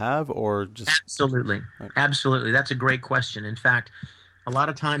actors to have, or just... Absolutely. Absolutely. That's a great question. In fact, a lot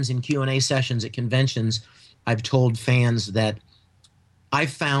of times in Q&A sessions at conventions, I've told fans that I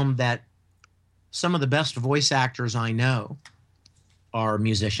found that some of the best voice actors I know are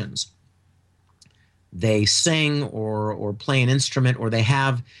musicians. They sing or play an instrument, or they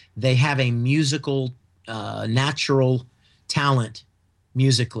have a musical natural talent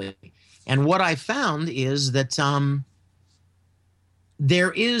musically. And what I found is that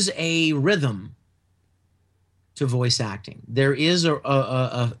there is a rhythm to voice acting. There is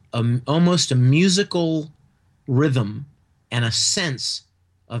almost a musical rhythm and a sense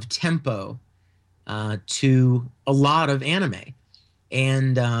of tempo to a lot of anime.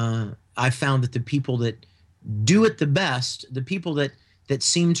 And I found that the people that do it the best, the people that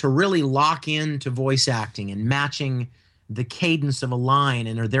seem to really lock into voice acting and matching the cadence of a line,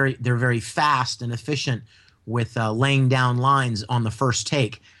 and they're very fast and efficient with laying down lines on the first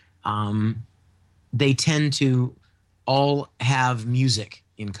take. They tend to all have music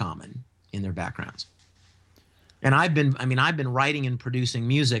in common in their backgrounds. And I've been writing and producing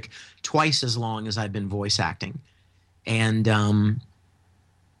music twice as long as I've been voice acting. And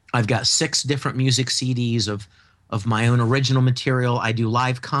I've got 6 different music CDs of my own original material. I do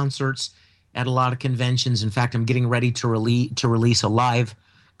live concerts at a lot of conventions. In fact, I'm getting ready to release a live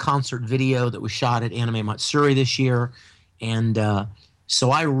concert video that was shot at Anime Matsuri this year. And so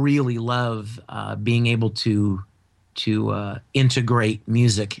I really love being able to integrate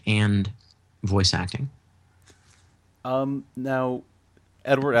music and voice acting. Now,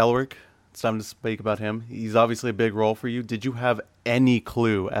 Edward Elric, it's time to speak about him. He's obviously a big role for you. Did you have any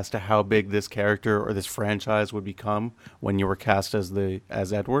clue as to how big this character or this franchise would become when you were cast as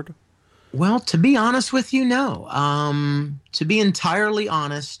Edward? Well, to be honest with you, no. To be entirely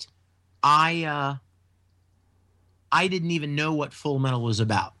honest, I didn't even know what Full Metal was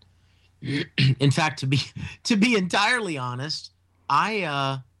about. In fact, to be entirely honest,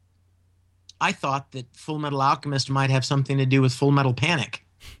 I thought that Full Metal Alchemist might have something to do with Full Metal Panic.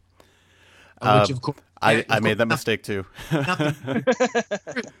 Which of course I made that mistake too.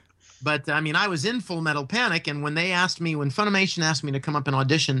 But I mean, I was in Full Metal Panic, and when Funimation asked me to come up and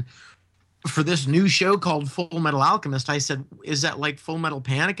audition for this new show called Full Metal Alchemist, I said, "Is that like Full Metal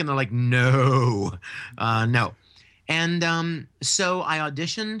Panic?" And they're like, "No, no." And so I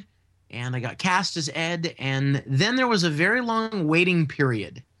auditioned, and I got cast as Ed, and then there was a very long waiting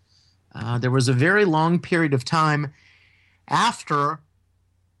period. There was a very long period of time after,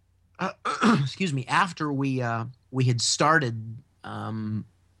 after we had started,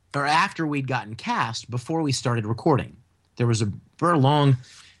 or after we'd gotten cast, before we started recording. There was a very long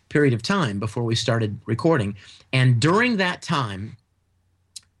period of time before we started recording, and during that time,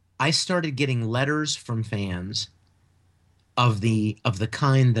 I started getting letters from fans of the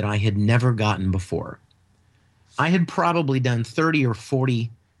kind that I had never gotten before. I had probably done 30 or 40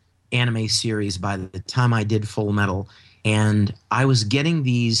 anime series by the time I did Full Metal, and I was getting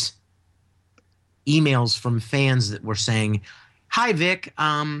these emails from fans that were saying, "Hi Vic,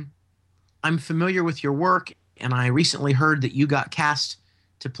 I'm familiar with your work, and I recently heard that you got cast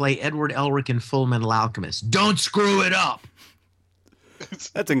to play Edward Elric in Full Metal Alchemist. Don't screw it up."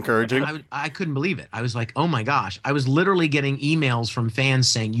 That's encouraging. I couldn't believe it. I was like, oh my gosh. I was literally getting emails from fans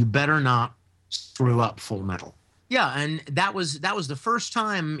saying, "You better not screw up Full Metal." Yeah, and that was the first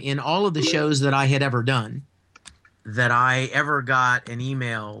time in all of the shows that I had ever done that I ever got an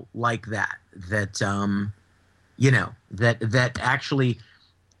email like that. That that actually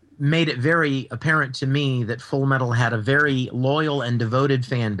made it very apparent to me that Full Metal had a very loyal and devoted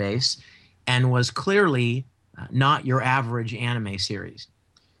fan base, and was clearly not your average anime series.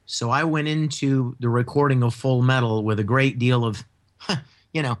 So I went into the recording of Full Metal with a great deal of,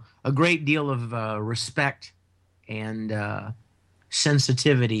 respect and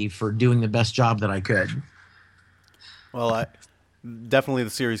sensitivity for doing the best job that I could. Well, definitely the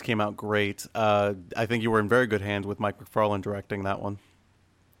series came out great. I think you were in very good hands with Mike McFarlane directing that one,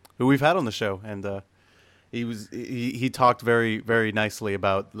 who we've had on the show, and he talked very, very nicely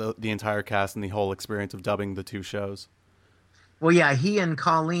about the entire cast and the whole experience of dubbing the 2 shows. Well, yeah, he and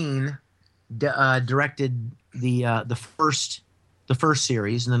Colleen directed the first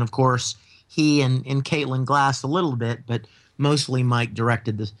series, and then of course he and Caitlin Glass a little bit, but mostly Mike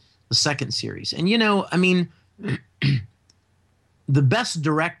directed the second series. And I mean, the best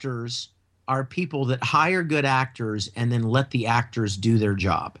directors are people that hire good actors and then let the actors do their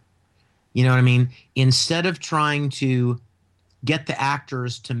job. You know what I mean? Instead of trying to get the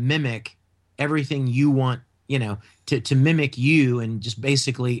actors to mimic everything you want, to mimic you and just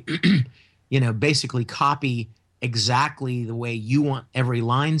basically, basically copy exactly the way you want every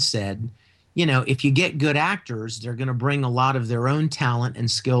line said. If you get good actors, they're going to bring a lot of their own talent and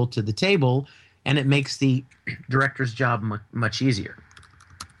skill to the table, and it makes the director's job much easier.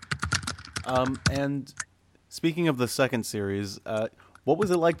 And speaking of the second series, what was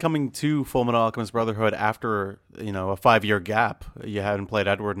it like coming to Full Metal Alchemist Brotherhood after, a 5-year gap? You hadn't played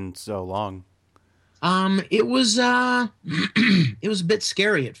Edward in so long. It was it was a bit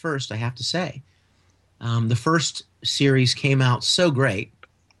scary at first, I have to say. The first series came out so great,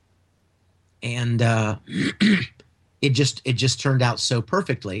 and it just turned out so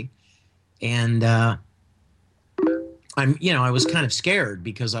perfectly, and I was kind of scared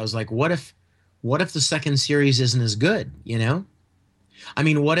because I was like, what if the second series isn't as good? I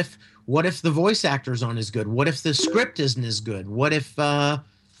mean, what if the voice actors aren't as good? What if the script isn't as good? What if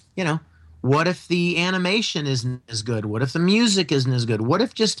what if the animation isn't as good? What if the music isn't as good? What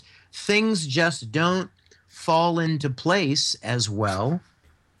if just things just don't fall into place as well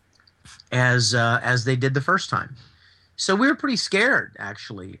as they did the first time? So we were pretty scared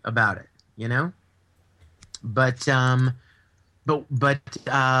actually about it, you know. But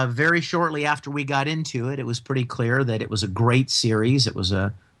very shortly after we got into it, it was pretty clear that it was a great series. It was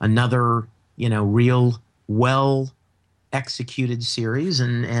another, real well executed series,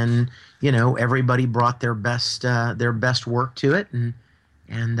 and everybody brought their best work to it,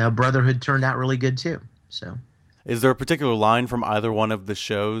 and Brotherhood turned out really good too. So, is there a particular line from either one of the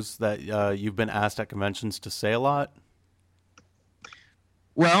shows that you've been asked at conventions to say a lot?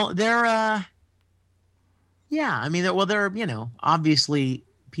 Well, yeah, I mean, obviously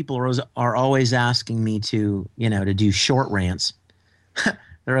people are always asking me to do short rants.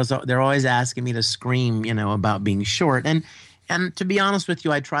 They're always asking me to scream, about being short. And to be honest with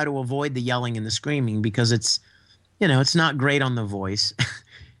you, I try to avoid the yelling and the screaming because it's not great on the voice,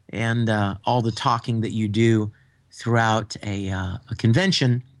 and all the talking that you do throughout a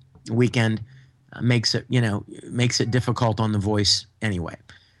convention weekend makes it difficult on the voice anyway.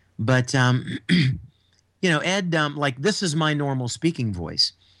 But Ed, like, this is my normal speaking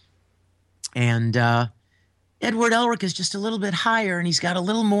voice, and Edward Elric is just a little bit higher, and he's got a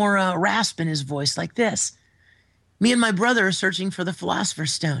little more rasp in his voice, like this. Me and my brother are searching for the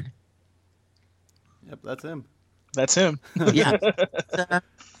Philosopher's Stone. Yep, that's him. That's him. Yeah,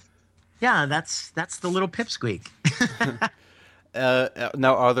 yeah, that's the little pipsqueak.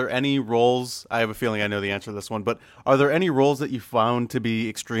 Now, are there any roles? I have a feeling I know the answer to this one, but are there any roles that you found to be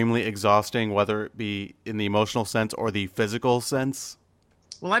extremely exhausting, whether it be in the emotional sense or the physical sense?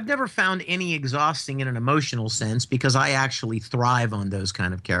 Well, I've never found any exhausting in an emotional sense because I actually thrive on those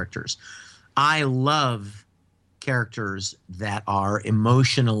kind of characters. I love characters that are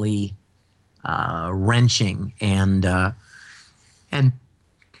emotionally wrenching and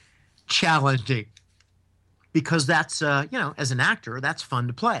challenging, because that's as an actor, that's fun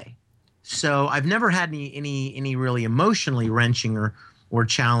to play. So I've never had any really emotionally wrenching or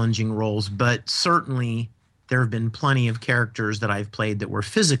challenging roles, but certainly there have been plenty of characters that I've played that were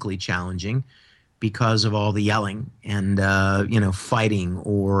physically challenging because of all the yelling and fighting,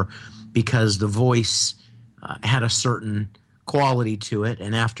 or because the voice had a certain quality to it,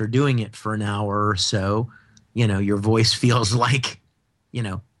 and after doing it for an hour or so, your voice feels like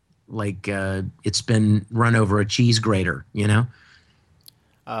it's been run over a cheese grater. The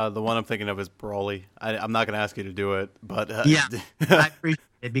one I'm thinking of is Broly. I'm not going to ask you to do it, but yeah, I appreciate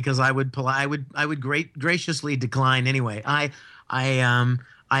it, because I would graciously decline anyway. I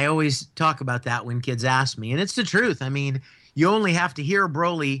always talk about that when kids ask me, and it's the truth. I mean, you only have to hear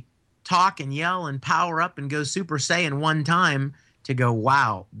Broly talk and yell and power up and go Super Saiyan one time to go,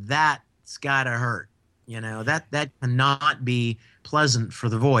 wow, that's gotta hurt. That cannot be pleasant for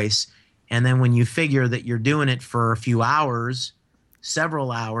the voice. And then when you figure that you're doing it for a few hours,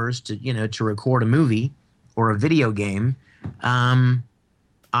 several hours to record a movie or a video game, I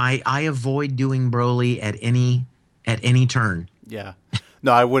avoid doing Broly at any turn. Yeah.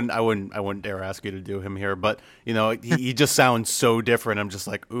 No, I wouldn't dare ask you to do him here, but he just sounds so different. I'm just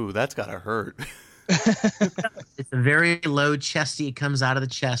like, ooh, that's gotta hurt. It's a very low chesty. It comes out of the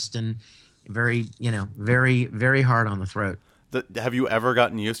chest, and very, very, very hard on the throat. Have you ever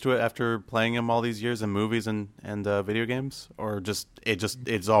gotten used to it after playing him all these years in movies and video games, or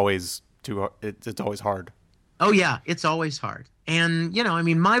it's always it's always hard? Oh yeah, it's always hard. And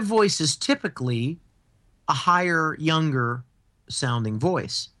my voice is typically a higher, younger sounding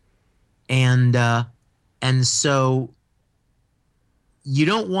voice, and so you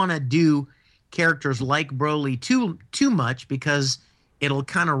don't want to do characters like Broly too much, because it'll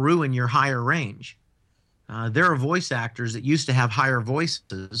kind of ruin your higher range. There are voice actors that used to have higher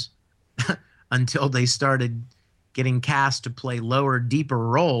voices until they started getting cast to play lower, deeper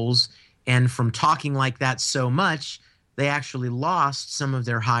roles, and from talking like that so much, they actually lost some of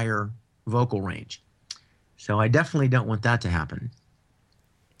their higher vocal range. So I definitely don't want that to happen.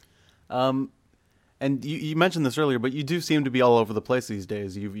 And you mentioned this earlier, but you do seem to be all over the place these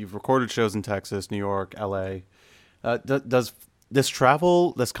days. You've recorded shows in Texas, New York, L.A. Does this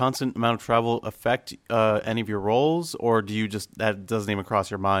constant amount of travel affect any of your roles, or do you that doesn't even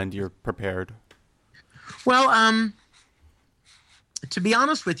cross your mind? You're prepared? Well, to be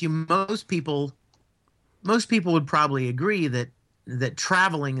honest with you, most people would probably agree that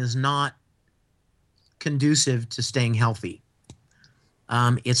traveling is not conducive to staying healthy.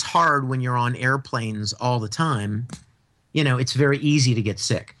 It's hard when you're on airplanes all the time. It's very easy to get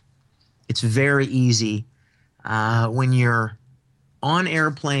sick. It's very easy when you're on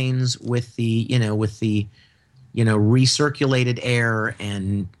airplanes with the recirculated air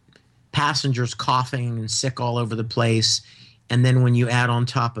and passengers coughing and sick all over the place. And then when you add on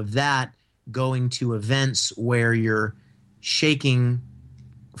top of that, going to events where you're shaking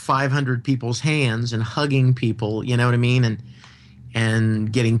 500 people's hands and hugging people, you know what I mean,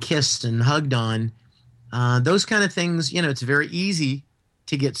 and getting kissed and hugged on. Those kind of things, it's very easy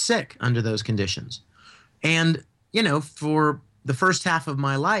to get sick under those conditions. And, for the first half of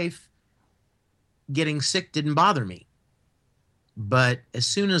my life, getting sick didn't bother me. But as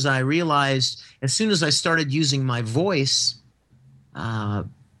soon as I started using my voice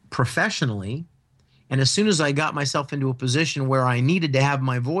professionally, and as soon as I got myself into a position where I needed to have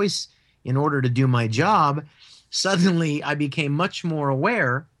my voice in order to do my job, suddenly I became much more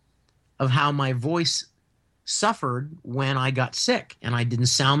aware of how my voice suffered when I got sick, and I didn't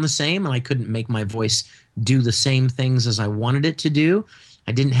sound the same, and I couldn't make my voice do the same things as I wanted it to do.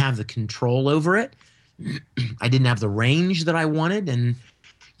 I didn't have the control over it. I didn't have the range that I wanted, and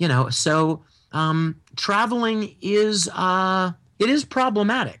so traveling is it is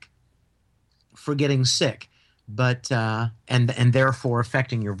problematic for getting sick, but and therefore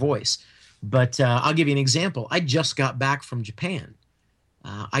affecting your voice. But I'll give you an example. I just got back from Japan.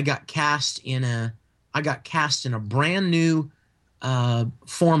 I got cast in a brand new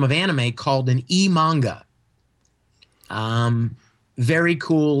form of anime called an e-manga. Very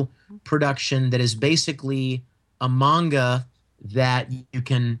cool production that is basically a manga that you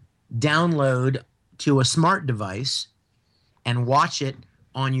can download to a smart device and watch it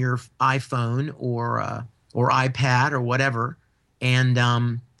on your iPhone or iPad or whatever, and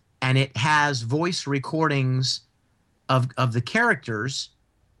it has voice recordings of the characters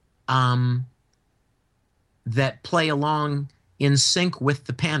that play along in sync with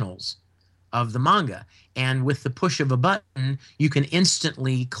the panels of the manga. And with the push of a button, you can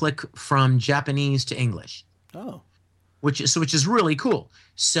instantly click from Japanese to English. Oh. Which is really cool.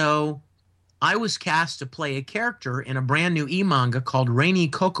 So I was cast to play a character in a brand new e-manga called Rainy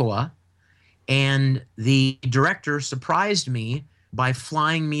Cocoa, and the director surprised me by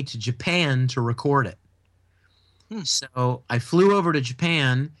flying me to Japan to record it. So I flew over to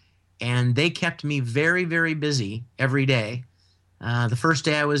Japan, and they kept me very, very busy every day. The first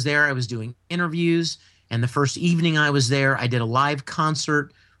day I was there, I was doing interviews, and the first evening I was there, I did a live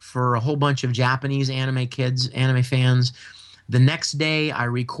concert for a whole bunch of Japanese anime fans. The next day, I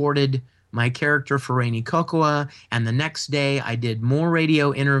recorded my character for Rainy Cocoa, and the next day I did more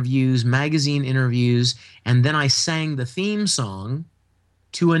radio interviews, magazine interviews, and then I sang the theme song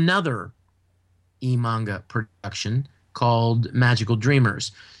to another e-manga production called Magical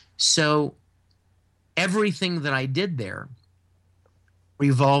Dreamers. So everything that I did there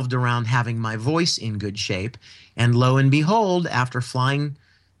revolved around having my voice in good shape, and lo and behold, after flying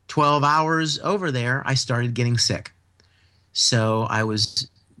 12 hours over there, I started getting sick. So I was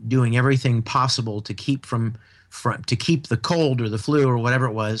doing everything possible to keep to keep the cold or the flu or whatever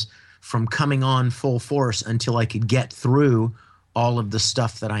it was from coming on full force until I could get through all of the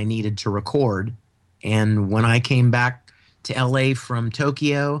stuff that I needed to record. And when I came back to LA from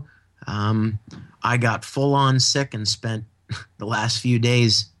Tokyo, I got full on sick and spent the last few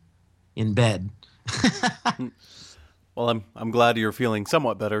days in bed. Well, I'm glad you're feeling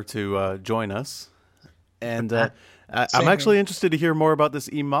somewhat better to join us, and I'm actually interested to hear more about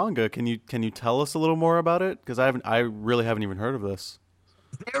this e-manga. Can you tell us a little more about it? Because I really haven't even heard of this.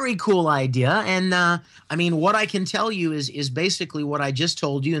 Very cool idea, and I mean, what I can tell you is basically what I just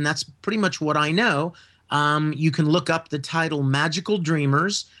told you, and that's pretty much what I know. You can look up the title Magical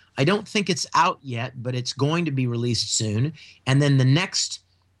Dreamers. I don't think it's out yet, but it's going to be released soon. And then the next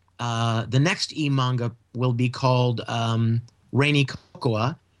e-manga will be called Rainy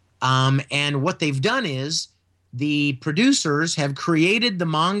Cocoa. And what they've done is the producers have created the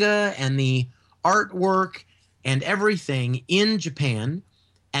manga and the artwork and everything in Japan,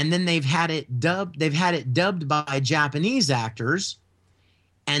 and then they've had it dubbed by Japanese actors,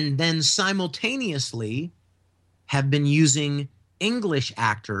 and then simultaneously have been using English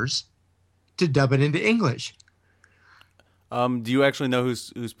actors to dub it into English. Do you actually know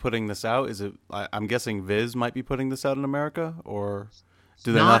who's putting this out? Is it? I'm guessing Viz might be putting this out in America, or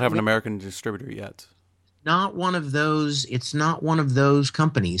do they not have an American distributor yet? Not one of those. It's not one of those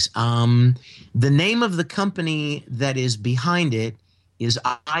companies. The name of the company that is behind it is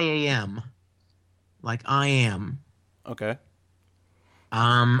IAM, like I am. Okay.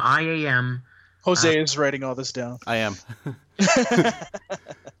 IAM. Jose is writing all this down. I am.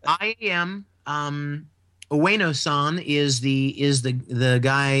 IAM. Ueno-san is the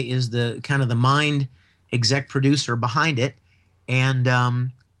guy, is the kind of the mind exec producer behind it, and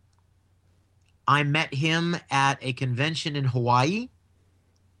I met him at a convention in Hawaii,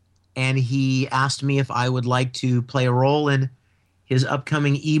 and he asked me if I would like to play a role in his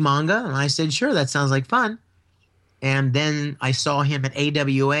upcoming e-manga, and I said, sure, that sounds like fun. And then I saw him at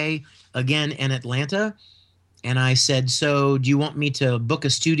AWA again in Atlanta. And I said, so do you want me to book a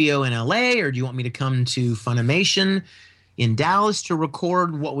studio in LA, or do you want me to come to Funimation in Dallas to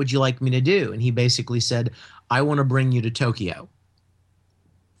record? What would you like me to do? And he basically said, I want to bring you to Tokyo.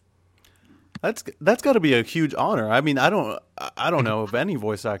 That's got to be a huge honor. I mean, I don't know of any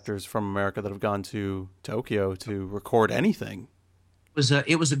voice actors from America that have gone to Tokyo to record anything.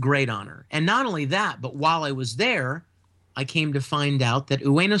 It was a great honor. And not only that, but while I was there, I came to find out that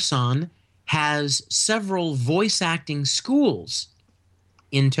Ueno-san has several voice acting schools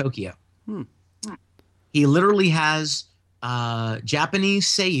in Tokyo. He literally has Japanese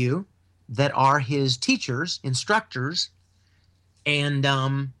seiyuu that are his teachers, instructors, and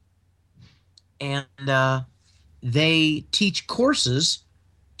they teach courses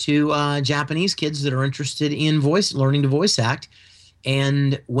to Japanese kids that are interested in learning to voice act.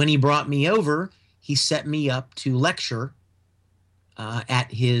 And when he brought me over, he set me up to lecture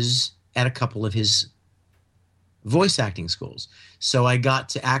at a couple of his voice acting schools. So I got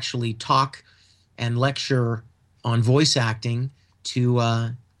to actually talk and lecture on voice acting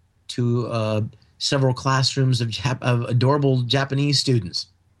to several classrooms of adorable Japanese students.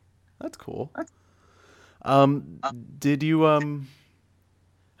 That's cool. Did you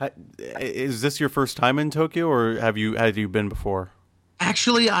is this your first time in Tokyo, or had you been before?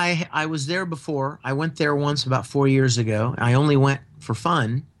 Actually, I was there before. I went there once about 4 years ago. I only went for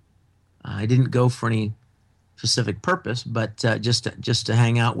fun. I didn't go for any specific purpose, but just to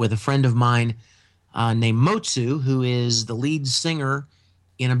hang out with a friend of mine named Motsu, who is the lead singer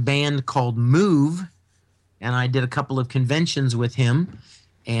in a band called Move, and I did a couple of conventions with him,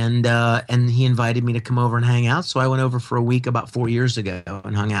 and he invited me to come over and hang out. So I went over for a week about 4 years ago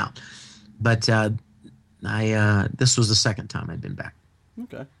and hung out. But this was the second time I'd been back.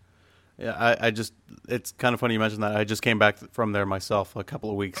 Okay. Yeah, it's kind of funny you mentioned that. I just came back from there myself a couple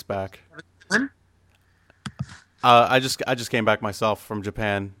of weeks back. I just came back myself from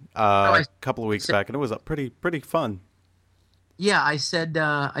Japan a couple of weeks back, and it was pretty fun. Yeah, I said,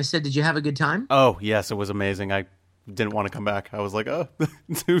 did you have a good time? Oh, yes, it was amazing. I didn't want to come back. I was like, oh,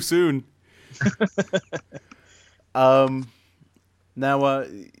 too soon. Now,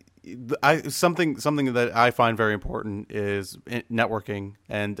 something that I find very important is networking.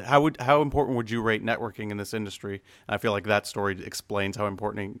 And how important would you rate networking in this industry? And I feel like that story explains how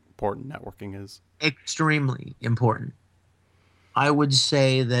important networking is. Extremely important. I would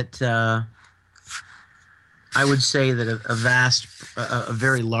say that a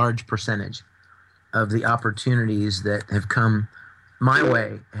very large percentage of the opportunities that have come my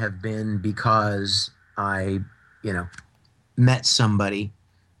way have been because I, met somebody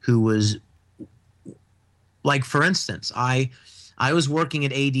who was, like, for instance, I was working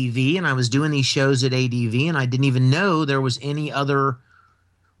at ADV, and I was doing these shows at ADV, and I didn't even know there was any other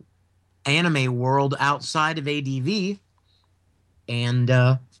anime world outside of ADV. And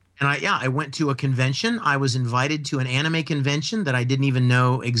I went to a convention. I was invited to an anime convention that I didn't even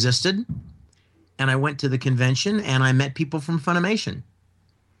know existed. And I went to the convention, and I met people from Funimation.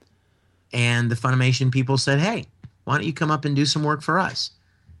 And the Funimation people said, hey, why don't you come up and do some work for us?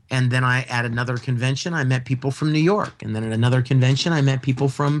 And then at another convention, I met people from New York. And then at another convention, I met people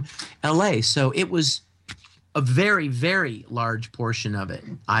from LA. So it was a very, very large portion of it,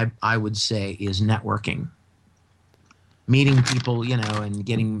 I would say, is networking. Meeting people, and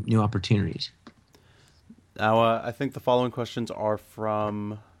getting new opportunities. Now, I think the following questions are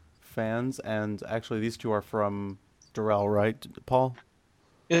from fans, and actually these two are from Darrell, right, Paul?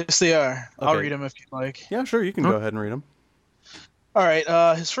 Yes, they are. Okay. I'll read them if you'd like. Yeah, sure. You can go ahead and read them. All right.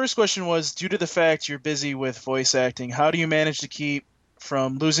 His first question was, due to the fact you're busy with voice acting, how do you manage to keep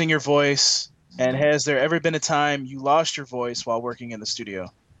from losing your voice? And has there ever been a time you lost your voice while working in the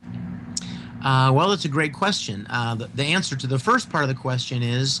studio? Well, that's a great question. The answer to the first part of the question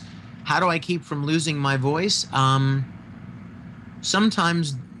is, how do I keep from losing my voice?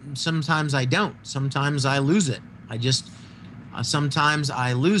 Sometimes I don't. Sometimes I lose it. Sometimes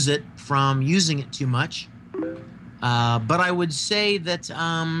I lose it from using it too much. But I would say that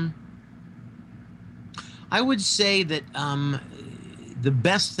the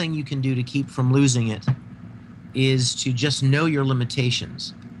best thing you can do to keep from losing it is to just know your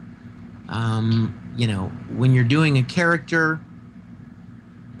limitations. When you're doing a character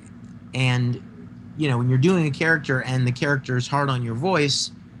and the character is hard on your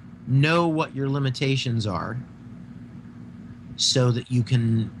voice, know what your limitations are so that you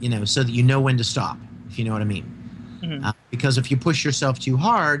can, so that you know when to stop, if you know what I mean. Mm-hmm. Because if you push yourself too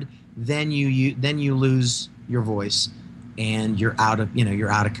hard, then you lose your voice and you're out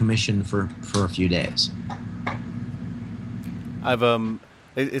of commission for a few days. I've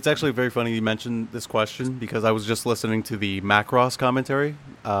it's actually very funny you mentioned this question because I was just listening to the Macross commentary.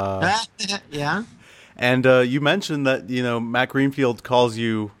 Yeah. And you mentioned that Matt Greenfield calls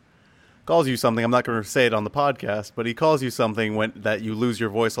you something. I'm not going to say it on the podcast, but he calls you something that you lose your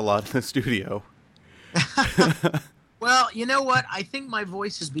voice a lot in the studio. Well, you know what? I think my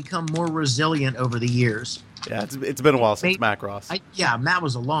voice has become more resilient over the years. Yeah, it's been a while since Macross. Yeah, that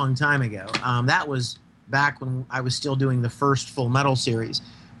was a long time ago. That was back when I was still doing the first Full Metal series.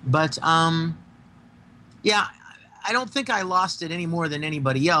 But yeah, I don't think I lost it any more than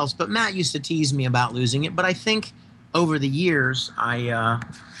anybody else. But Matt used to tease me about losing it. But I think over the years, from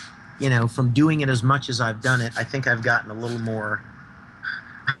doing it as much as I've done it, I think I've gotten a little more.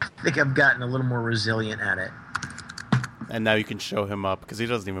 I think I've gotten a little more resilient at it. And now you can show him up because he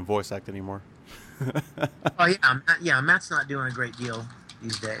doesn't even voice act anymore. Oh yeah, Matt's not doing a great deal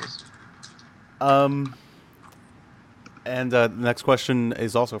these days. And the next question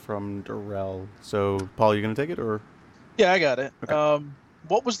is also from Darrell. So, Paul, you going to take it or? Yeah, I got it. Okay.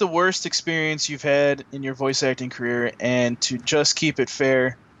 What was the worst experience you've had in your voice acting career? And to just keep it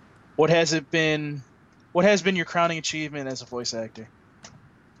fair, what has been your crowning achievement as a voice actor?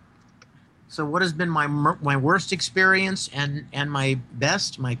 So what has been my worst experience and my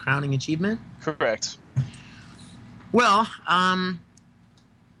crowning achievement? Correct. Well, I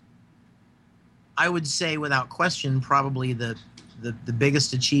would say without question, probably the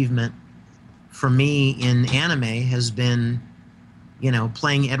biggest achievement for me in anime has been,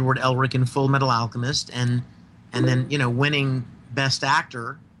 playing Edward Elric in Full Metal Alchemist and then, winning Best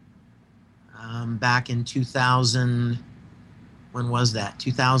Actor back in 2000. When was that?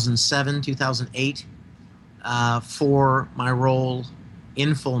 2007, 2008, for my role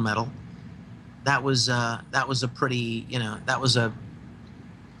in Full Metal. That was a pretty, that was a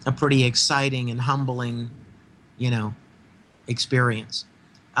pretty exciting and humbling, experience.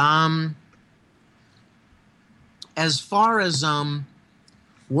 As far as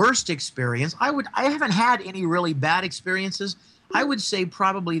worst experience, I haven't had any really bad experiences. I would say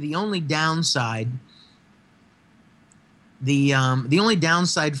probably the only downside. The only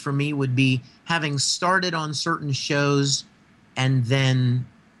downside for me would be having started on certain shows, and then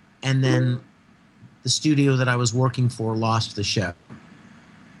the studio that I was working for lost the show.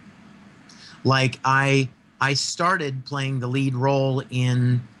 Like I started playing the lead role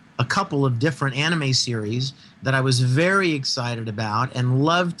in a couple of different anime series that I was very excited about and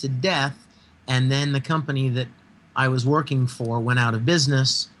loved to death, and then the company that I was working for went out of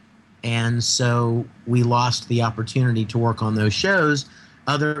business. And so we lost the opportunity to work on those shows.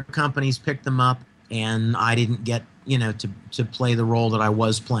 Other companies picked them up, and I didn't get, to play the role that I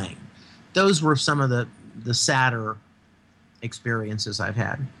was playing. Those were some of the sadder experiences I've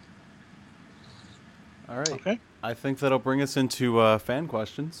had. All right. Okay. I think that'll bring us into fan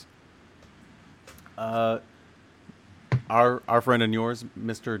questions. Our friend and yours,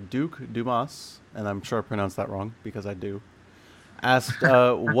 Mr. Duke Dumas, and I'm sure I pronounced that wrong because I do, asked,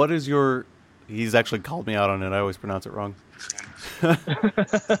 what is your... He's actually called me out on it. I always pronounce it wrong.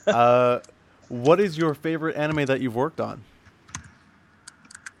 What is your favorite anime that you've worked on?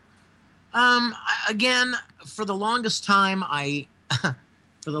 Again, for the longest time, I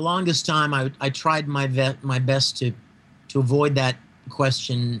tried my best to avoid that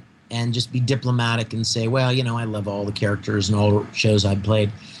question and just be diplomatic and say, well, I love all the characters and all the shows I've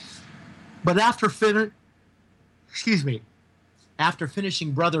played. But after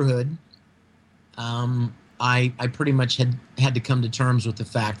finishing Brotherhood, I pretty much had to come to terms with the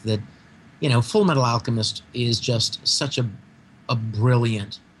fact that, Full Metal Alchemist is just such a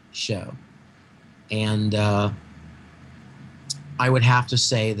brilliant show. And I would have to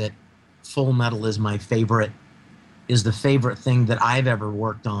say that Full Metal is the favorite thing that I've ever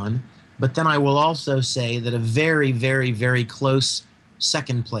worked on. But then I will also say that a very, very, very close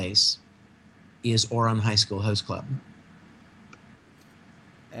second place is Ouran High School Host Club.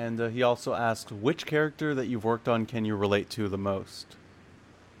 And he also asked, which character that you've worked on can you relate to the most?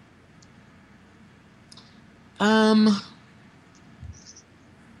 I'd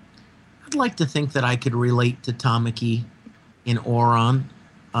like to think that I could relate to Tamaki in Ouran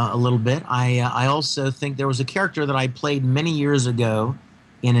a little bit. I also think there was a character that I played many years ago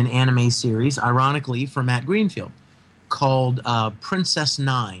in an anime series, ironically, for Matt Greenfield, called Princess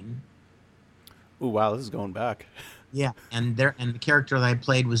Nine. Oh, wow, this is going back. Yeah, and the character that I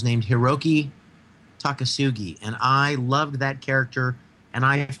played was named Hiroki Takasugi, and I loved that character, and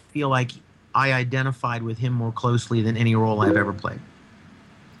I feel like I identified with him more closely than any role I've ever played.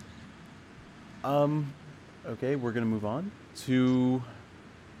 Okay, we're gonna move on to.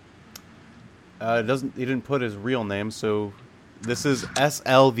 He didn't put his real name, so This is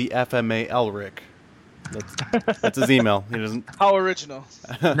SL the FMA Elric. That's his email. He doesn't. How original.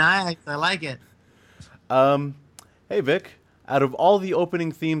 Nice. I like it. Hey Vic, out of all the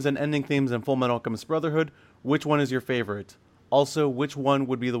opening themes and ending themes in Full Metal Alchemist Brotherhood, which one is your favorite? Also, which one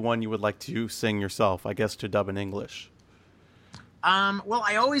would be the one you would like to sing yourself? I guess to dub in English. Well,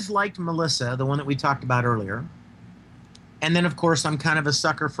 I always liked Melissa, the one that we talked about earlier. And then, of course, I'm kind of a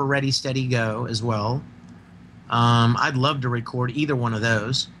sucker for Ready, Steady, Go as well. I'd love to record either one of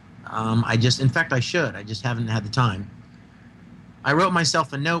those. In fact, I should. I just haven't had the time. I wrote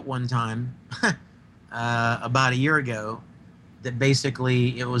myself a note one time about a year ago that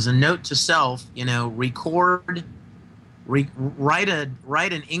basically it was a note to self, write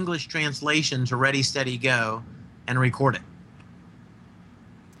an English translation to Ready, Steady, Go and record it.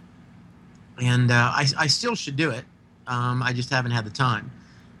 And I still should do it. I just haven't had the time.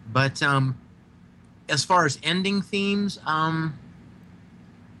 But as far as ending themes,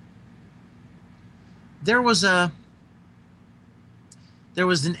 there was an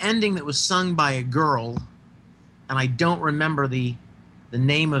ending that was sung by a girl, and I don't remember the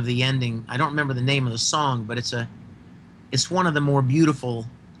name of the ending. I don't remember the name of the song, but it's one of the more beautiful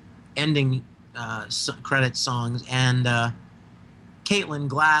ending credit songs, and Caitlin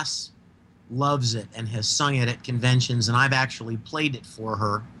Glass loves it and has sung it at conventions, and I've actually played it for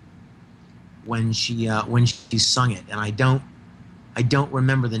her when she sung it, and I don't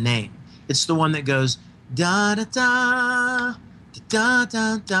remember the name. It's the one that goes da da da da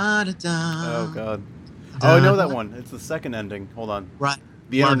da da da da. Oh God! Oh, I know that one. It's the second ending. Hold on. Right.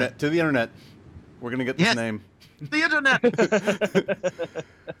 The internet. To the internet. We're gonna get this name. The internet.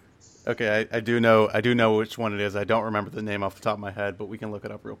 Okay, I do know which one it is. I don't remember the name off the top of my head, but we can look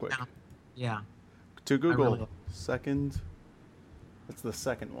it up real quick. Yeah. To Google. Really Second. That's the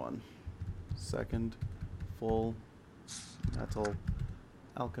second one. Second Full Metal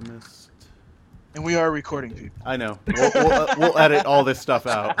Alchemist. And we are recording, people. I know. We'll edit all this stuff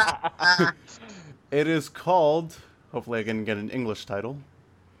out. It is called. Hopefully, I can get an English title.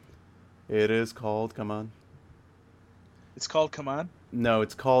 It is called. Come on. It's called Come On? No,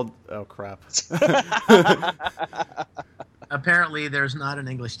 it's called. Oh crap. Apparently, there's not an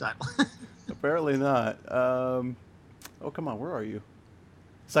English title. Apparently not. Oh come on, where are you?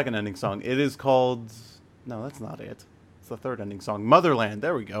 Second ending song. It is called. No, that's not it. It's the third ending song. Motherland.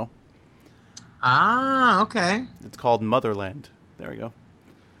 There we go. Ah, okay. It's called Motherland. There we go.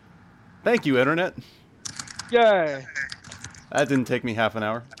 Thank you, Internet. Yay! That didn't take me half an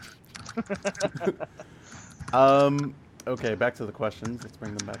hour. Okay, back to the questions. Let's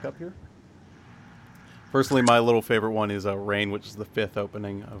bring them back up here. Personally, my little favorite one is Rain, which is the 5th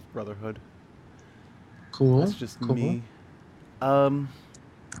opening of Brotherhood. Cool. That's just cool. me.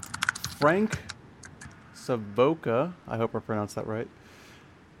 Frank Savoca, I hope I pronounced that right.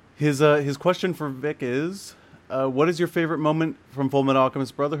 His question for Vic is, what is your favorite moment from Full Metal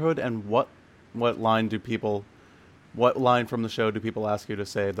Alchemist Brotherhood, and what line from the show do people ask you to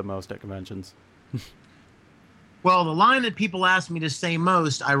say the most at conventions? Well, the line that people ask me to say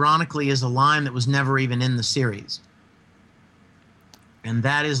most, ironically, is a line that was never even in the series. And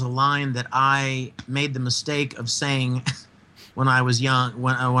that is a line that I made the mistake of saying when I was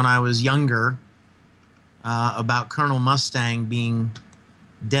younger, about Colonel Mustang being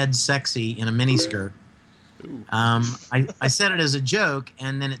dead sexy in a miniskirt. I said it as a joke,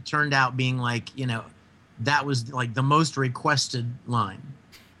 and then it turned out being like, that was like the most requested line.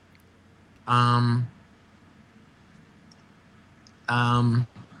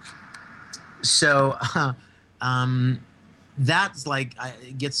 That's like,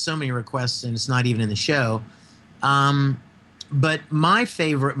 it gets so many requests, and it's not even in the show. But my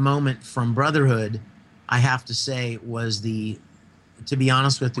favorite moment from Brotherhood, I have to say, to be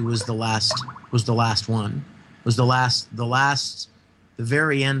honest with you, was the last one. Was the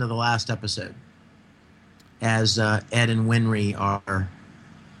very end of the last episode, as Ed and Winry are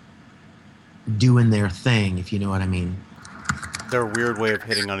doing their thing, if you know what I mean. Their weird way of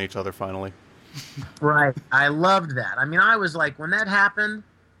hitting on each other finally. Right. I loved that. I mean, I was like, when that happened,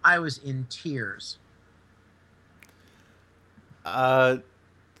 I was in tears. And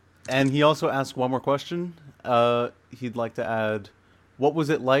he also asked one more question. He'd like to add, what was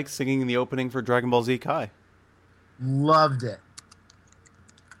it like singing the opening for Dragon Ball Z Kai? Loved it.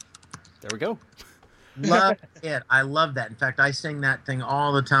 There we go. Loved it. I love that. In fact, I sing that thing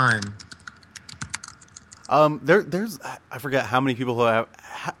all the time. There's I forget how many people who have.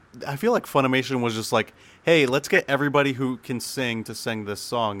 I feel like Funimation was just like, hey, let's get everybody who can sing to sing this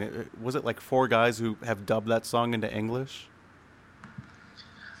song. Was it like 4 guys who have dubbed that song into English?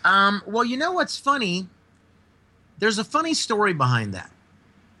 Well, you know what's funny? there's a funny story behind that.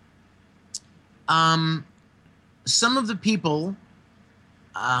 Some of the people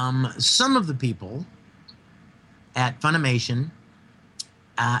at Funimation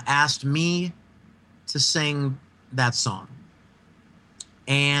asked me to sing that song,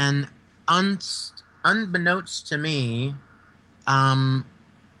 and unbeknownst to me,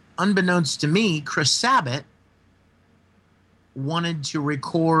 Chris Sabat wanted to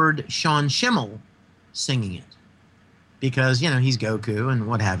record Sean Schimmel singing it because, he's Goku and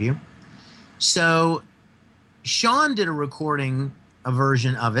what have you. So Sean did a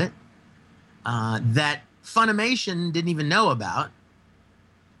version of it that Funimation didn't even know about.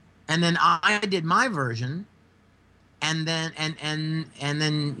 And then I did my version, and then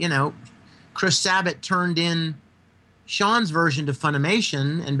Chris Sabat turned in Sean's version to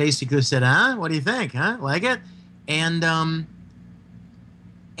Funimation and basically said, what do you think? Like it? And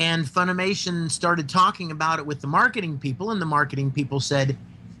Funimation started talking about it with the marketing people, and the marketing people said,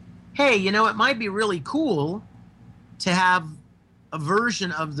 hey, it might be really cool to have a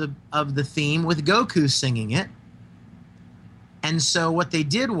version of the theme with Goku singing it. And so what they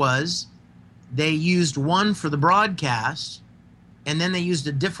did was they used one for the broadcast, and then they used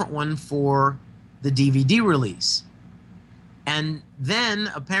a different one for the DVD release. And then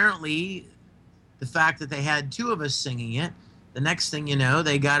apparently the fact that they had two of us singing it, the next thing you know,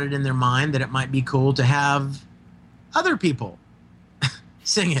 they got it in their mind that it might be cool to have other people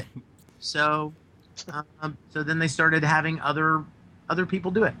sing it. So then they started having other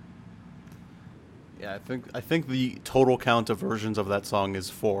people do it. Yeah, I think the total count of versions of that song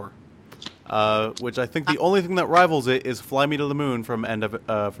is 4, which I think the only thing that rivals it is "Fly Me to the Moon" from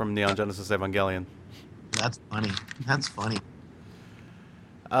from Neon Genesis Evangelion. That's funny.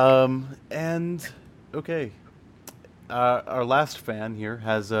 And okay, our last fan here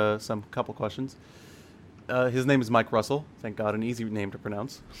has some couple questions. His name is Mike Russell. Thank God, an easy name to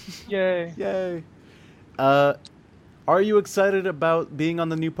pronounce. Yay! Yay! Are you excited about being on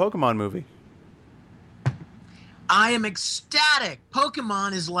the new Pokemon movie? I am ecstatic.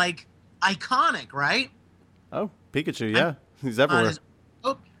 Pokemon is like iconic, right? Oh, Pikachu, yeah. He's everywhere.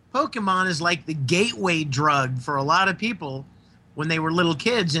 Pokemon is like the gateway drug for a lot of people when they were little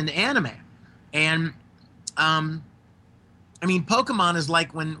kids into anime. And, Pokemon is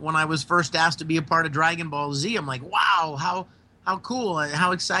like when I was first asked to be a part of Dragon Ball Z, I'm like, wow, how cool,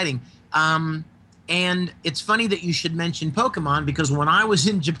 how exciting. And it's funny that you should mention Pokemon, because when I was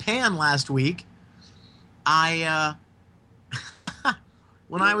in Japan last week, I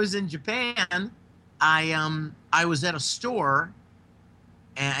was at a store,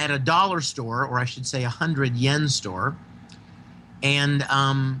 at a dollar store, or I should say 100 yen store. And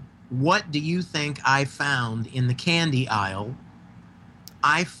what do you think I found in the candy aisle?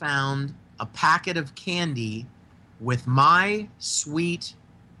 I found a packet of candy with my sweet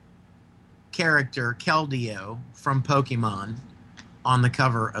character, Keldeo, from Pokemon on the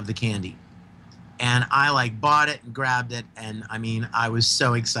cover of the candy. And I bought it and grabbed it, and I was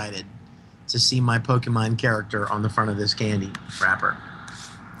so excited to see my Pokemon character on the front of this candy wrapper.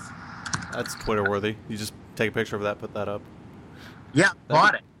 That's Twitter worthy. You just take a picture of that, put that up. Yeah,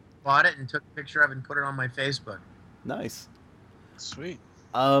 bought it and took a picture of it and put it on my Facebook. Nice. Sweet.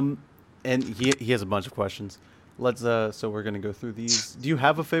 And he has a bunch of questions. Let's so we're gonna go through these. Do you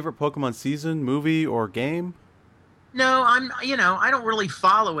have a favorite Pokemon season, movie, or game? No, I don't really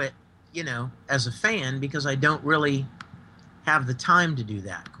follow it, as a fan, because I don't really have the time to do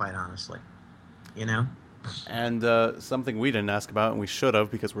that, quite honestly. And something we didn't ask about, and we should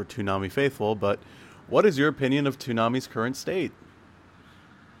have because we're Toonami faithful, but what is your opinion of Toonami's current state?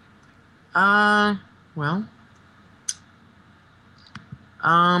 Well,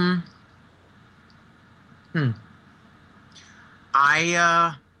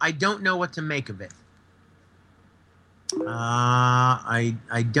 I don't know what to make of it. I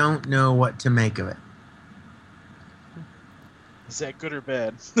don't know what to make of it. Is that good or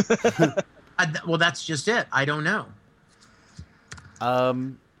bad? Well, that's just it. I don't know.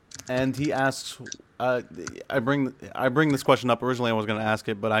 And he asks, I bring this question up. Originally, I was going to ask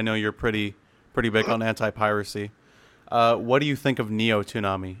it, but I know you're pretty big on anti-piracy. What do you think of Neo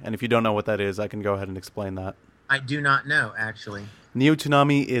Toonami? And if you don't know what that is, I can go ahead and explain that. I do not know, actually. Neo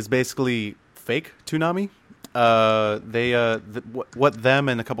Toonami is basically fake Toonami. What them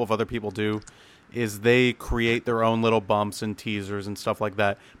and a couple of other people do is they create their own little bumps and teasers and stuff like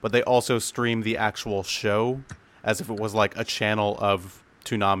that, but they also stream the actual show as if it was like a channel of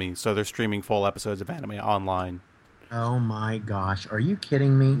Toonami. So they're streaming full episodes of anime online. Oh my gosh, are you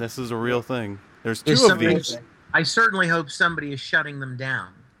kidding me? This is a real thing. There's two of these. I certainly hope somebody is shutting them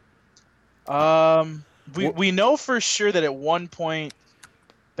down. We know for sure that at one point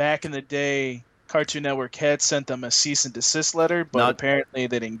back in the day, Cartoon Network had sent them a cease and desist letter, but apparently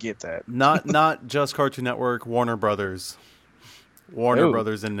they didn't get that. Not just Cartoon Network, Warner Brothers. Warner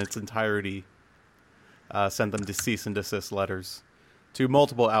Brothers in its entirety sent them cease and desist letters to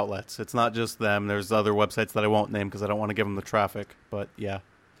multiple outlets. It's not just them. There's other websites that I won't name because I don't want to give them the traffic. But yeah.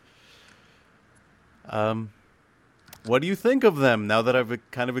 What do you think of them now that I've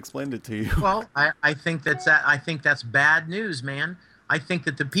kind of explained it to you? Well, I think that's bad news, man. I think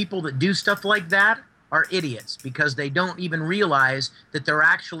that the people that do stuff like that are idiots because they don't even realize that they're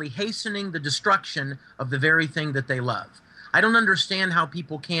actually hastening the destruction of the very thing that they love. I don't understand how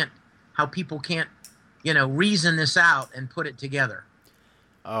people can't, reason this out and put it together.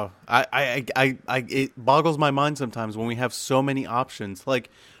 Oh, it boggles my mind sometimes when we have so many options. Like,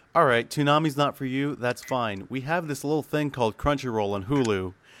 all right, Toonami's not for you. That's fine. We have this little thing called Crunchyroll and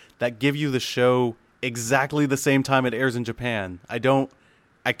Hulu that give you the show exactly the same time it airs in Japan.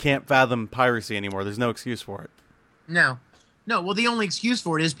 I can't fathom piracy anymore. There's no excuse for it. No. Well, the only excuse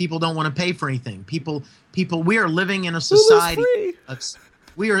for it is people don't want to pay for anything. We are living in a society.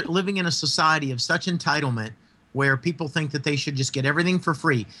 We are living in a society of such entitlement where people think that they should just get everything for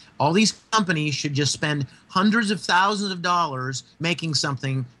free. All these companies should just spend hundreds of thousands of dollars making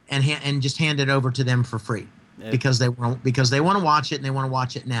something and just hand it over to them for free. Because they want to watch it and they want to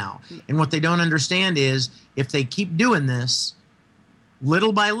watch it now. And what they don't understand is if they keep doing this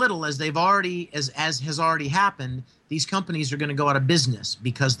little by little, as has already happened, these companies are going to go out of business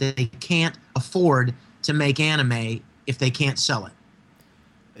because they can't afford to make anime if they can't sell it.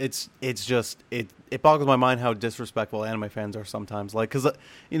 It's just it boggles my mind how disrespectful anime fans are sometimes. Like, because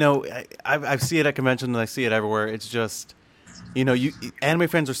I see it at conventions and I see it everywhere. It's just anime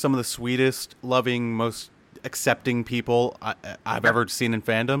fans are some of the sweetest, loving, most accepting people I've ever seen in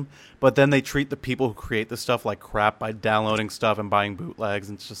fandom, but then they treat the people who create the stuff like crap by downloading stuff and buying bootlegs,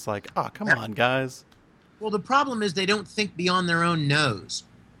 and it's just like, oh, come on, guys. Well, the problem is they don't think beyond their own nose.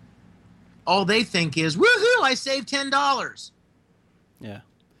 All they think is, woohoo, I saved $10. Yeah.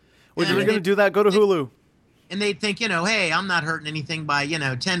 Well, if you're going to do that, go to Hulu. And they think, hey, I'm not hurting anything by,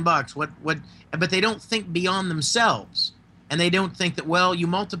 $10. What? But they don't think beyond themselves. And they don't think that, well, you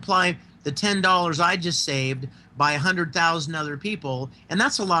multiply the $10 I just saved by 100,000 other people, and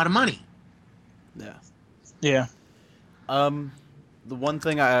that's a lot of money. Yeah. The one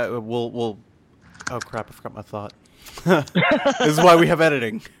thing I will. Oh crap! I forgot my thought. This is why we have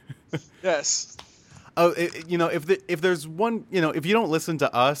editing. Yes. Oh, if there's one, if you don't listen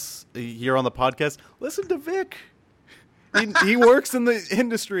to us here on the podcast, listen to Vic. He works in the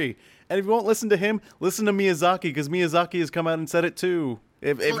industry, and if you won't listen to him, listen to Miyazaki because Miyazaki has come out and said it too.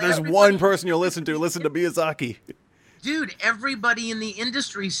 If there's one person you'll listen to Miyazaki. Dude, everybody in the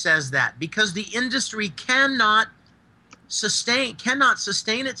industry says that because the industry cannot sustain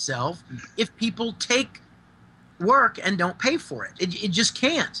itself if people take work and don't pay for it. It just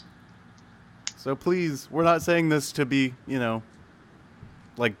can't. So please, we're not saying this to be,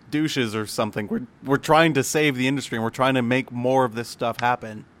 like douches or something. We're trying to save the industry and we're trying to make more of this stuff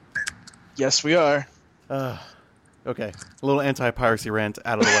happen. Yes, we are. Okay, a little anti-piracy rant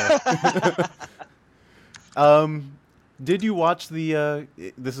out of the way. Did you watch the?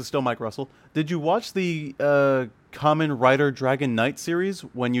 This is still Mike Russell. Did you watch the Kamen Rider Dragon Knight series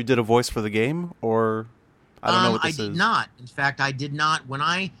when you did a voice for the game, or I don't know what this is? I did not. In fact, I did not. When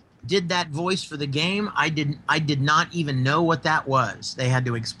I did that voice for the game, I did not even know what that was. They had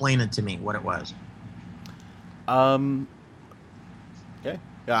to explain it to me what it was. Okay.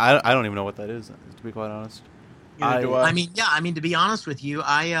 Yeah, I don't even know what that is, to be quite honest. I mean, to be honest with you,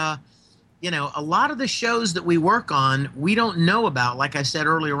 a lot of the shows that we work on, we don't know about. Like I said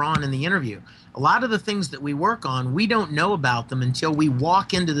earlier on in the interview, a lot of the things that we work on, we don't know about them until we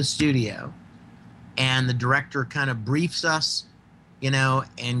walk into the studio and the director kind of briefs us,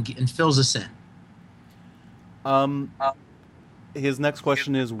 and fills us in. His next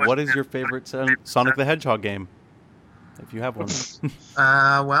question is, what is your favorite Sonic the Hedgehog game? If you have one.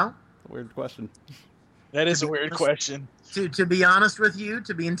 Well. Weird question. That is a weird question. To be honest with you,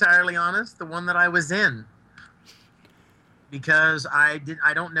 to be entirely honest, the one that I was in. Because I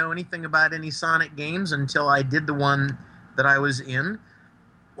don't know anything about any Sonic games until I did the one that I was in,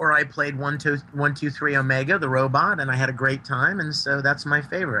 where I played 1-2-3 Omega, the robot, and I had a great time, and so that's my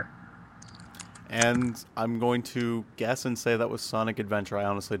favorite. And I'm going to guess and say that was Sonic Adventure. I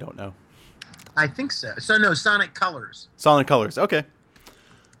honestly don't know. I think so. So no, Sonic Colors. Sonic Colors. Okay.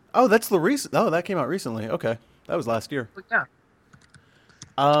 Oh, that's the recent. Oh, that came out recently. Okay, that was last year. Yeah.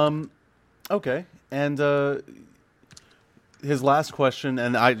 Okay, and his last question,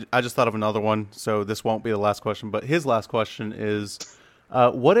 and I just thought of another one, so this won't be the last question. But his last question is,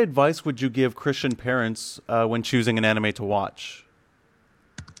 what advice would you give Christian parents when choosing an anime to watch?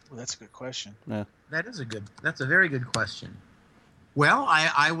 Well, that's a good question. Yeah. That's a very good question. Well,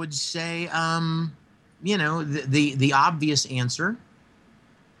 I would say, the obvious answer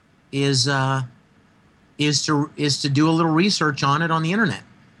is to do a little research on it on the internet.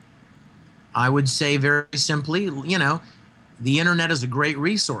 I would say very simply, the internet is a great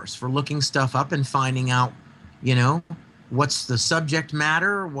resource for looking stuff up and finding out, what's the subject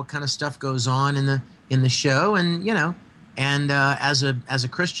matter, what kind of stuff goes on in the show, and as a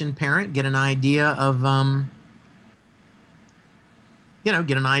Christian parent, get an idea of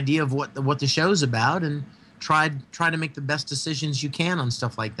what the show's about, and try to make the best decisions you can on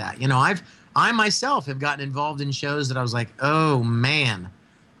stuff like that. I myself have gotten involved in shows that I was like, oh man,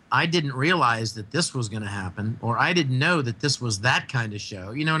 I didn't realize that this was going to happen, or I didn't know that this was that kind of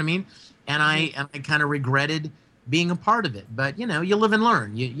show. You know what I mean? And I kind of regretted being a part of it. But you live and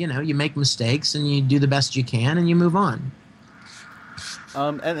learn. You make mistakes and you do the best you can and you move on.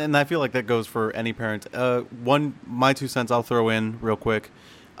 And I feel like that goes for any parent. My 2 cents I'll throw in real quick.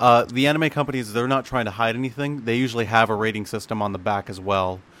 The anime companies, they're not trying to hide anything. They usually have a rating system on the back as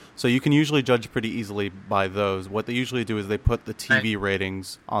well. So you can usually judge pretty easily by those. What they usually do is they put the TV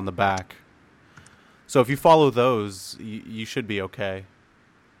ratings on the back. So if you follow those, you should be okay.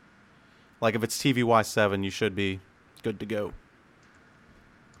 Like if it's TVY7, you should be good to go.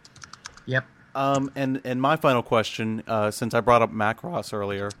 Yep. And my final question, since I brought up Macross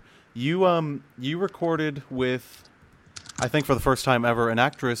earlier, you recorded with, I think for the first time ever, an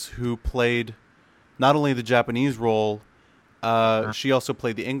actress who played not only the Japanese role, she also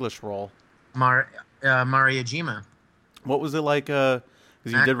played the English role. Mariajima. What was it like? Because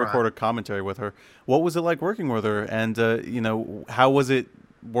you did record a commentary with her. What was it like working with her? And how was it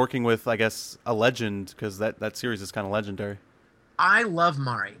working with, I guess, a legend? Because that series is kind of legendary. I love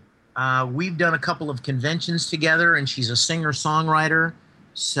Mari. We've done a couple of conventions together, and she's a singer-songwriter.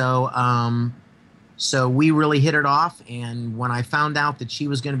 So we really hit it off. And when I found out that she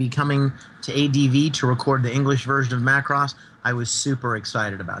was going to be coming to ADV to record the English version of Macross, I was super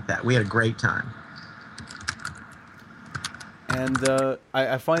excited about that. We had a great time. And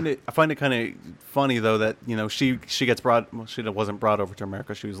I find it kind of funny though that she gets brought. Well, she wasn't brought over to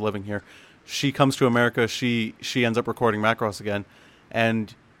America. She was living here. She comes to America. She ends up recording Macross again,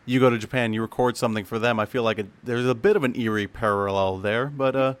 and you go to Japan. You record something for them. I feel like there's a bit of an eerie parallel there,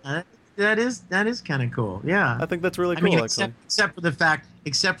 but that is kind of cool. Yeah, I think that's really cool. Except for the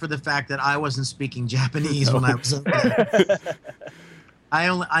fact that I wasn't speaking Japanese when I was over there.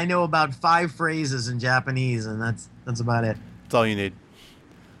 I know about 5 phrases in Japanese, and that's about it. That's all you need.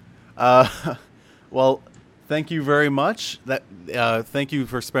 Well, thank you very much. Thank you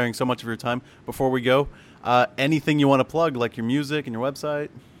for sparing so much of your time. Before we go, anything you want to plug, like your music and your website?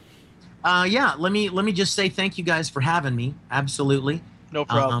 Yeah. Let me just say thank you guys for having me. Absolutely. No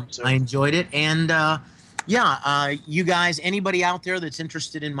problem. I enjoyed it, and you guys, anybody out there that's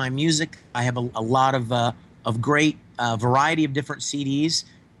interested in my music, I have a lot of great variety of different CDs,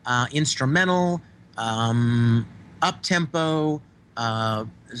 instrumental, up tempo,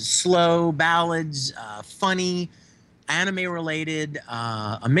 slow ballads, funny, anime related,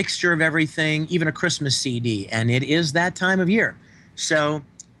 a mixture of everything, even a Christmas CD, and it is that time of year. So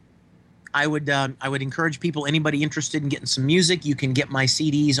I would encourage people, anybody interested in getting some music, you can get my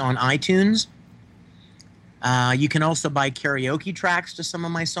CDs on iTunes. You can also buy karaoke tracks to some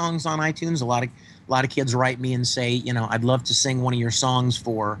of my songs on iTunes. A lot of kids write me and say, I'd love to sing one of your songs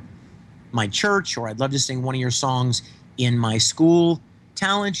for my church, or I'd love to sing one of your songs in my school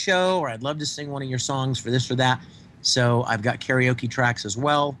talent show, or I'd love to sing one of your songs for this or that. So I've got karaoke tracks as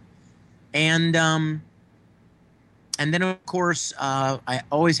well. And then, of course, I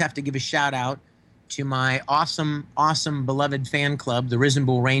always have to give a shout out to my awesome, beloved fan club, the Risen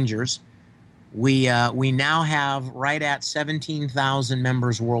Bull Rangers. We now have right at 17,000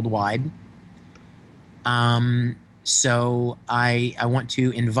 members worldwide. So I want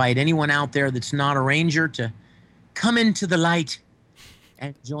to invite anyone out there that's not a Ranger to come into the light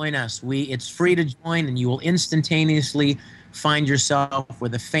and join us. It's free to join, and you will instantaneously find yourself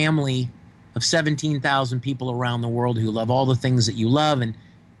with a family of 17,000 people around the world who love all the things that you love, and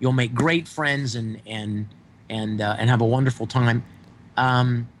you'll make great friends and have a wonderful time.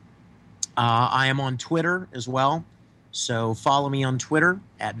 I am on Twitter as well, so follow me on Twitter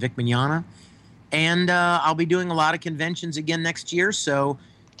at Vic Mignogna, and I'll be doing a lot of conventions again next year, so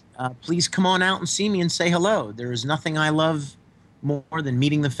please come on out and see me and say hello. There is nothing I love more than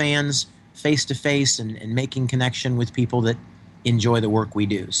meeting the fans face to face and making connection with people that enjoy the work we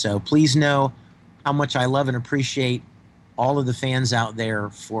do. So please know how much I love and appreciate all of the fans out there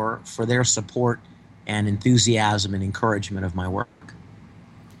for their support and enthusiasm and encouragement of my work.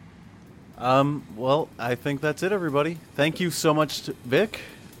 Well, I think that's it, everybody. Thank you so much, Vic,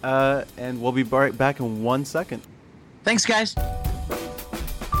 and we'll be right back in 1 second. Thanks, guys.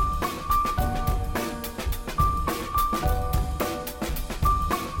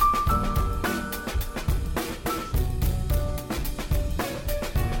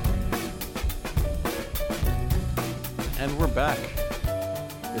 And we're back.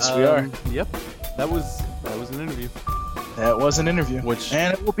 Yes, we are. Yep, that was an interview. That was an interview. Which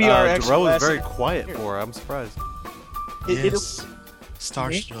and it will be our actual Darrell was last very interview. quiet for. I'm surprised. Yes.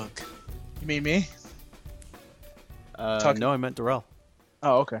 Starstruck. You mean me? No, I meant Darrell.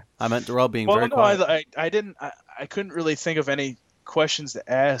 Oh, okay. I meant Darrell being Well, very no, quiet. I didn't. I couldn't really think of any questions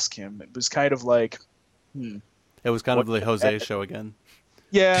to ask him. It was kind of like, It was kind of the Jose show again.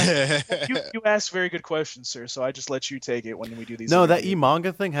 yeah. you asked very good questions, sir. So I just let you take it when we do these. No, that interviews.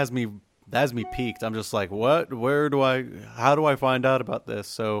 e-manga thing has me peaked. I'm just like, what? How do I find out about this?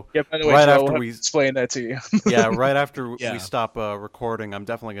 So Yeah. By the way, right Joe, after we'll have we to explain that to you. yeah, right after Yeah. we stop recording, I'm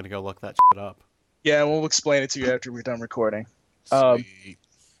definitely gonna go look that shit up. Yeah, we'll explain it to you after we're done recording. Sweet.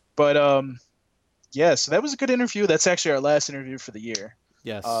 But yeah. So that was a good interview. That's actually our last interview for the year.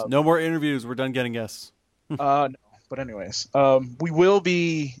 Yes. No more interviews. We're done getting guests. No. But anyways, I will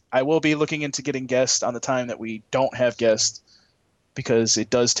be looking into getting guests on the time that we don't have guests, because it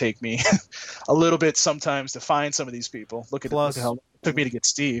does take me a little bit sometimes to find some of these people. Look at how long it took me to get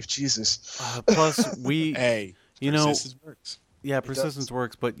Steve. Jesus. Plus, we, Hey, you know, persistence works. yeah, persistence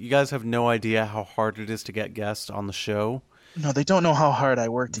works, but you guys have no idea how hard it is to get guests on the show. No, they don't know how hard I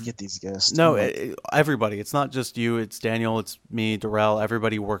work to get these guests. No, everybody. It's not just you. It's Daniel. It's me, Darrell.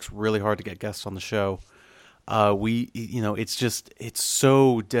 Everybody works really hard to get guests on the show. It's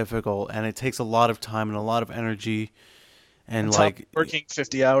so difficult, and it takes a lot of time and a lot of energy, and on top of working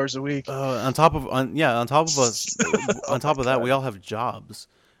 50 hours a week. on top of us, on top of that, we all have jobs,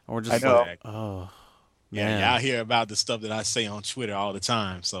 and we're just I know. like, oh, Yeah, man. y'all hear about the stuff that I say on Twitter all the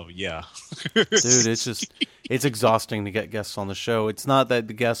time. So yeah, Dude, it's exhausting to get guests on the show. It's not that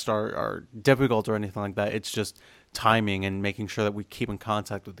the guests are difficult or anything like that. It's just timing and making sure that we keep in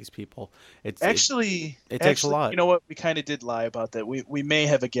contact with these people. It takes a lot. You know what? We kind of did lie about that. We may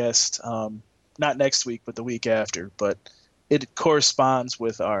have a guest, not next week, but the week after. But it corresponds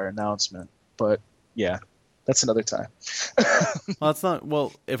with our announcement. But yeah, that's another time. Well, it's not.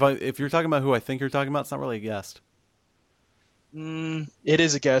 Well, if you're talking about who I think you're talking about, it's not really a guest. It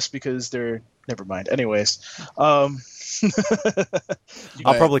is a guest because they're. Never mind. Anyways, I'll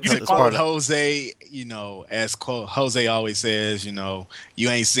probably you cut can this quote part. Jose, as Jose always says, you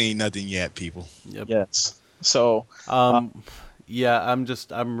ain't seen nothing yet, people. Yep. yes. So Yeah,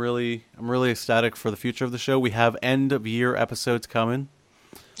 I'm really ecstatic for the future of the show. We have end of year episodes coming.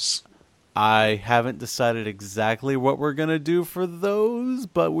 I haven't decided exactly what we're gonna do for those,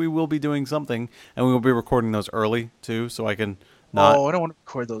 but we will be doing something, and we will be recording those early too, so I can not. I don't want to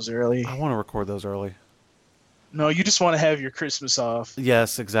record those early. I want to record those early. No, you just want to have your Christmas off.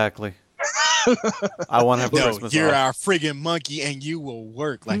 Yes, exactly. I want to have No, Christmas you're off. our friggin' monkey, and you will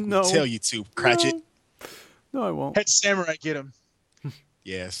work like No. we tell you to. Cratchit. No, I won't. Head Samurai, get him.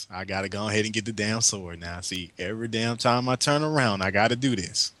 Yes, I gotta go ahead and get the damn sword now. See, every damn time I turn around, I gotta do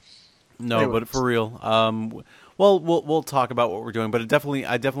this. No, Anyways. but for real. Well, we'll talk about what we're doing, but I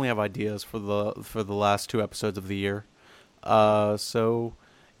definitely have ideas for the last two episodes of the year. So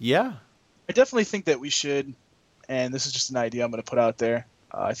yeah, I definitely think that we should, and this is just an idea I'm going to put out there.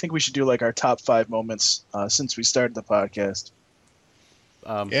 I think we should do like our top 5 moments since we started the podcast.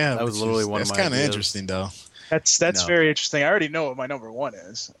 Yeah, that was literally one of my That's kind of ideas. interesting, though. That's No. very interesting. I already know what my number 1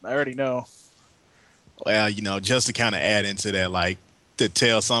 is. I already know. Well, just to kind of add into that, like to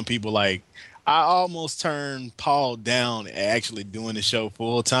tell some people, like I almost turned Paul down actually doing the show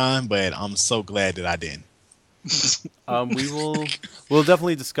full time, but I'm so glad that I didn't. We'll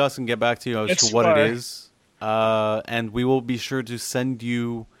definitely discuss and get back to you as Yes, to what you it are. is, and we will be sure to send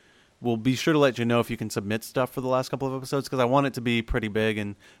you. We'll be sure to let you know if you can submit stuff for the last couple of episodes, because I want it to be pretty big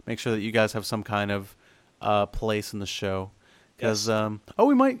and make sure that you guys have some kind of place in the show. Because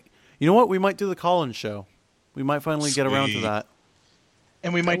we might, you know what, we might do the call-in show. We might finally get around to Sweet. that.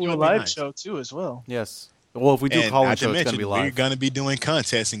 And we might That do a would be live nice. show too as well. Yes. Well, if we do And call-in not to show, it's gonna mention, be we're live. gonna be doing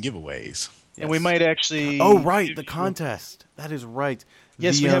contests and giveaways. And we Yes. might actually. Oh, right, the contest. That is right.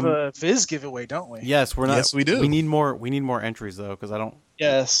 Yes, The, we have a Viz giveaway, don't we? Yes, we're not. Yes, we do. We need more. We need more entries though, because I don't.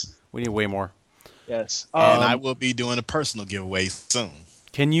 Yes. We need way more. Yes. And I will be doing a personal giveaway soon.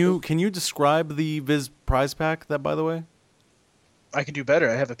 Can you describe the Viz prize pack? That, by the way. I can do better.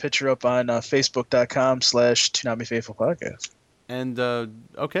 I have a picture up on Facebook.com/Toonami Faithful Podcast. And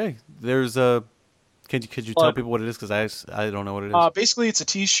okay, there's a. Could you tell people what it is? Because I don't know what it is. Basically, it's a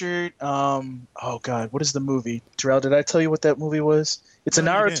T-shirt. Oh God, what is the movie? Terrell, did I tell you what that movie was? It's a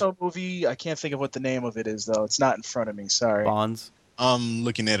Naruto movie. I can't think of what the name of it is though. It's not in front of me. Sorry. Bonds. I'm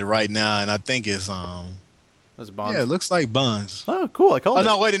looking at it right now, and I think it's That's Bonds. Yeah, it looks like Bonds. Oh, cool! I called it. Oh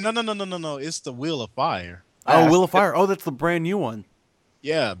no, wait, no! It's the Wheel of Fire. Oh, Wheel of Fire. Oh, that's the brand new one.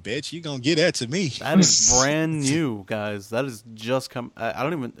 Yeah, bitch, you gonna get that to me. That is brand new, guys. That is just come. I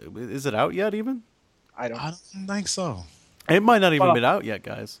don't even. Is it out yet? Even? I don't think so. It might not even been out yet,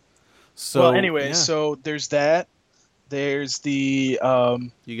 guys. So well, anyway, yeah. so there's that. There's the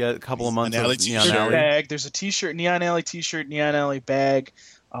you got a couple of months Neon of Neon t-shirt. Alley. bag. There's a T-shirt, Neon Alley T-shirt, Neon Alley bag,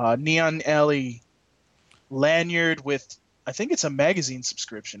 Neon Alley lanyard with I think it's a magazine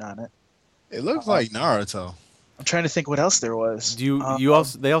subscription on it. It looks like Naruto. I'm trying to think what else there was. Do you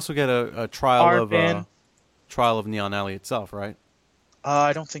also? They also get a trial of Neon Alley itself, right?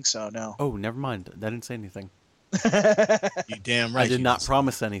 I don't think so. No. Oh, never mind. I didn't say anything. You damn right. I did not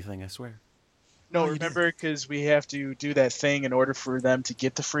promise anything. I swear. No, remember, because we have to do that thing in order for them to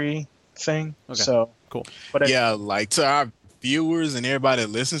get the free thing. Okay. So cool. But yeah, like to our viewers and everybody that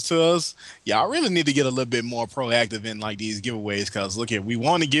listens to us, y'all really need to get a little bit more proactive in like these giveaways. Because look here, we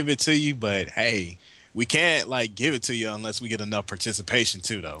want to give it to you, but hey, we can't like give it to you unless we get enough participation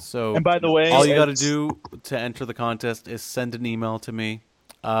too, though. So, and by the way, all you got to do to enter the contest is send an email to me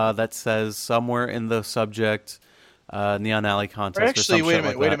that says somewhere in the subject Neon Alley contest. Actually,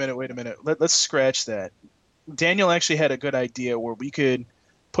 or wait a minute. Let's scratch that. Daniel actually had a good idea where we could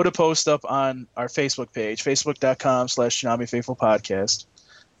put a post up on our Facebook page, facebook.com/Toonami Faithful Podcast.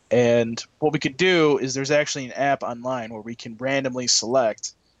 And what we could do is there's actually an app online where we can randomly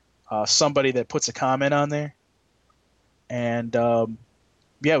select somebody that puts a comment on there. And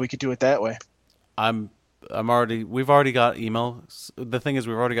yeah, we could do it that way. We've already got email. The thing is,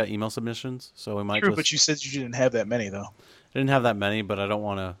 we've already got email submissions, so we might. True, but you said you didn't have that many, though. I didn't have that many, but I don't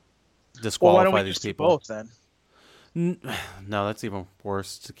want to disqualify why don't we these just do people. both then? No, that's even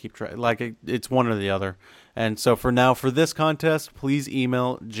worse to keep track. Like it's one or the other. And so for now, for this contest, please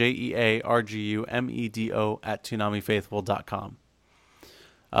email jeargumedo@toonamifaithful.com.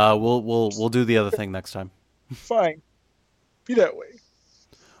 We'll do the other thing next time. Fine, be that way.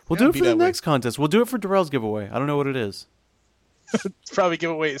 We'll do it for the next contest. We'll do it for Darrell's giveaway. I don't know what it is. Probably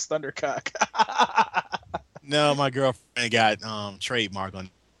giveaway is Thundercock. No, my girlfriend got trademark on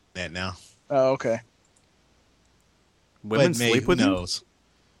that now. Oh, okay. Women sleep with you?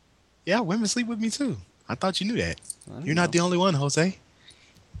 Yeah, women sleep with me too. I thought you knew that. You're not the only one, Jose.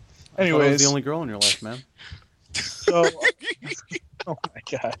 Anyways, I was the only girl in your life, man. So, oh my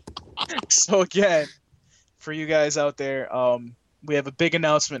god. So again, for you guys out there, we have a big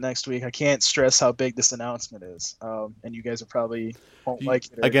announcement next week. I can't stress how big this announcement is, and you guys probably won't like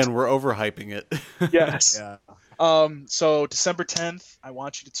it. Again, we're overhyping it. Yes. Yeah. So December 10th, I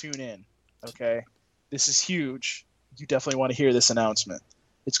want you to tune in. Okay, this is huge. You definitely want to hear this announcement.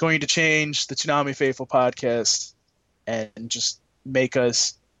 It's going to change the Toonami Faithful podcast and just make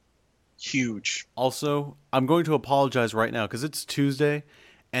us huge. Also, I'm going to apologize right now because it's Tuesday,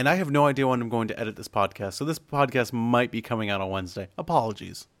 and I have no idea when I'm going to edit this podcast. So this podcast might be coming out on Wednesday.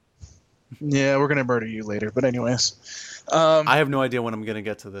 Apologies. Yeah, we're gonna murder you later. But anyways, I have no idea when I'm going to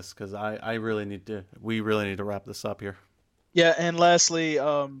get to this because we really need to wrap this up here. Yeah, and lastly,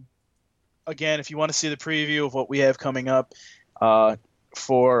 again, if you want to see the preview of what we have coming up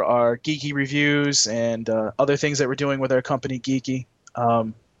for our Geeky reviews and other things that we're doing with our company Geeky,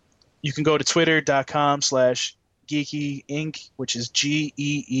 you can go to twitter.com/Geeky Inc., which is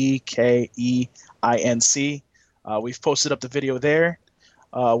GeeKeinc. We've posted up the video there.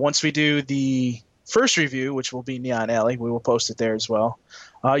 Once we do the first review, which will be Neon Alley, we will post it there as well.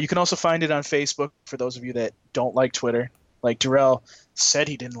 You can also find it on Facebook for those of you that don't like Twitter. Like Darrell said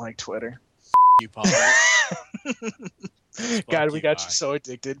he didn't like Twitter. You, Paul. God, we got you so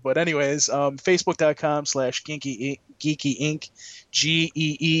addicted. But anyways, facebook.com/Geeky Inc.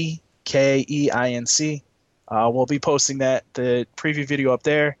 GeeKeinc. We'll be posting the preview video up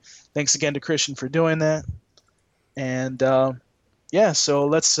there. Thanks again to Christian for doing that. And yeah, so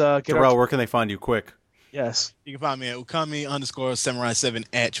let's get Darrell, where can they find you? Quick. Yes. You can find me at ukami_samurai7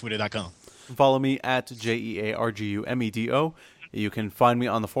 at twitter.com. Follow me at JearGumedo. You can find me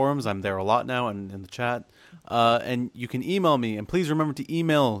on the forums. I'm there a lot now and in the chat. And you can email me. And please remember to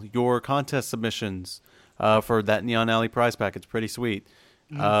email your contest submissions for that Neon Alley prize pack. It's pretty sweet.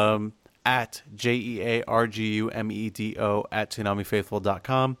 At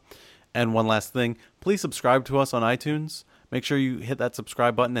JearGumedo@ToonamiFaithful.com. And one last thing, please subscribe to us on iTunes make sure you hit that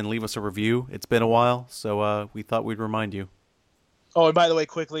subscribe button and leave us a review. It's been a while, so we thought we'd remind you. Oh, and by the way,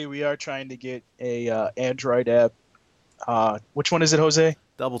 quickly, we are trying to get a Android app. Which one is it, Jose?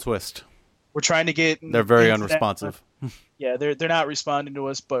 Double Twist. We're trying to get. They're very unresponsive. Yeah, they're not responding to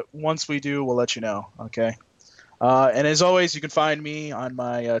us, but once we do, we'll let you know. Okay. And as always, you can find me on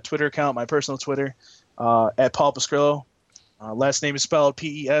my Twitter account, my personal Twitter, at Paul Pascrillo. Last name is spelled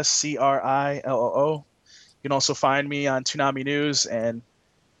Pescrillo. You can also find me on Toonami News and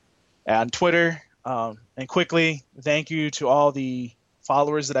on Twitter. And quickly, thank you to all the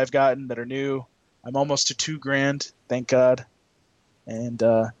followers that I've gotten that are new. I'm almost to 2,000, thank God. And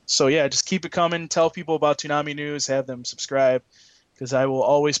so, yeah, just keep it coming. Tell people about Toonami News. Have them subscribe, because I will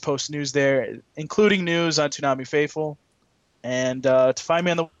always post news there, including news on Toonami Faithful. And to find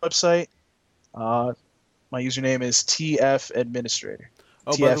me on the website, my username is TF Administrator.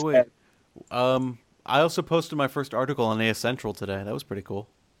 Oh, by the way, I also posted my first article on AS Central today. That was pretty cool.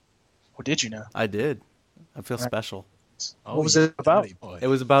 Oh, did you know? I did. I feel special. What was it about? It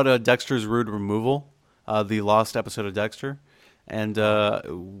was about Dexter's Rude Removal, the lost episode of Dexter. And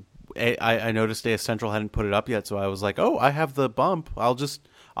I noticed AS Central hadn't put it up yet, so I was like, oh, I have the bump. I'll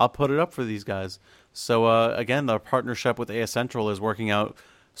put it up for these guys. So, again, the partnership with AS Central is working out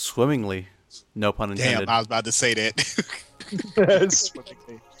swimmingly. No pun intended. Damn, I was about to say that.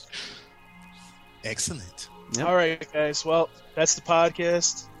 Excellent. Yep. All right, guys. Well, that's the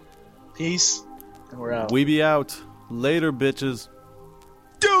podcast. Peace, and we're out. We be out. Later, bitches.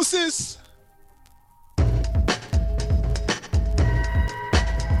 Deuces!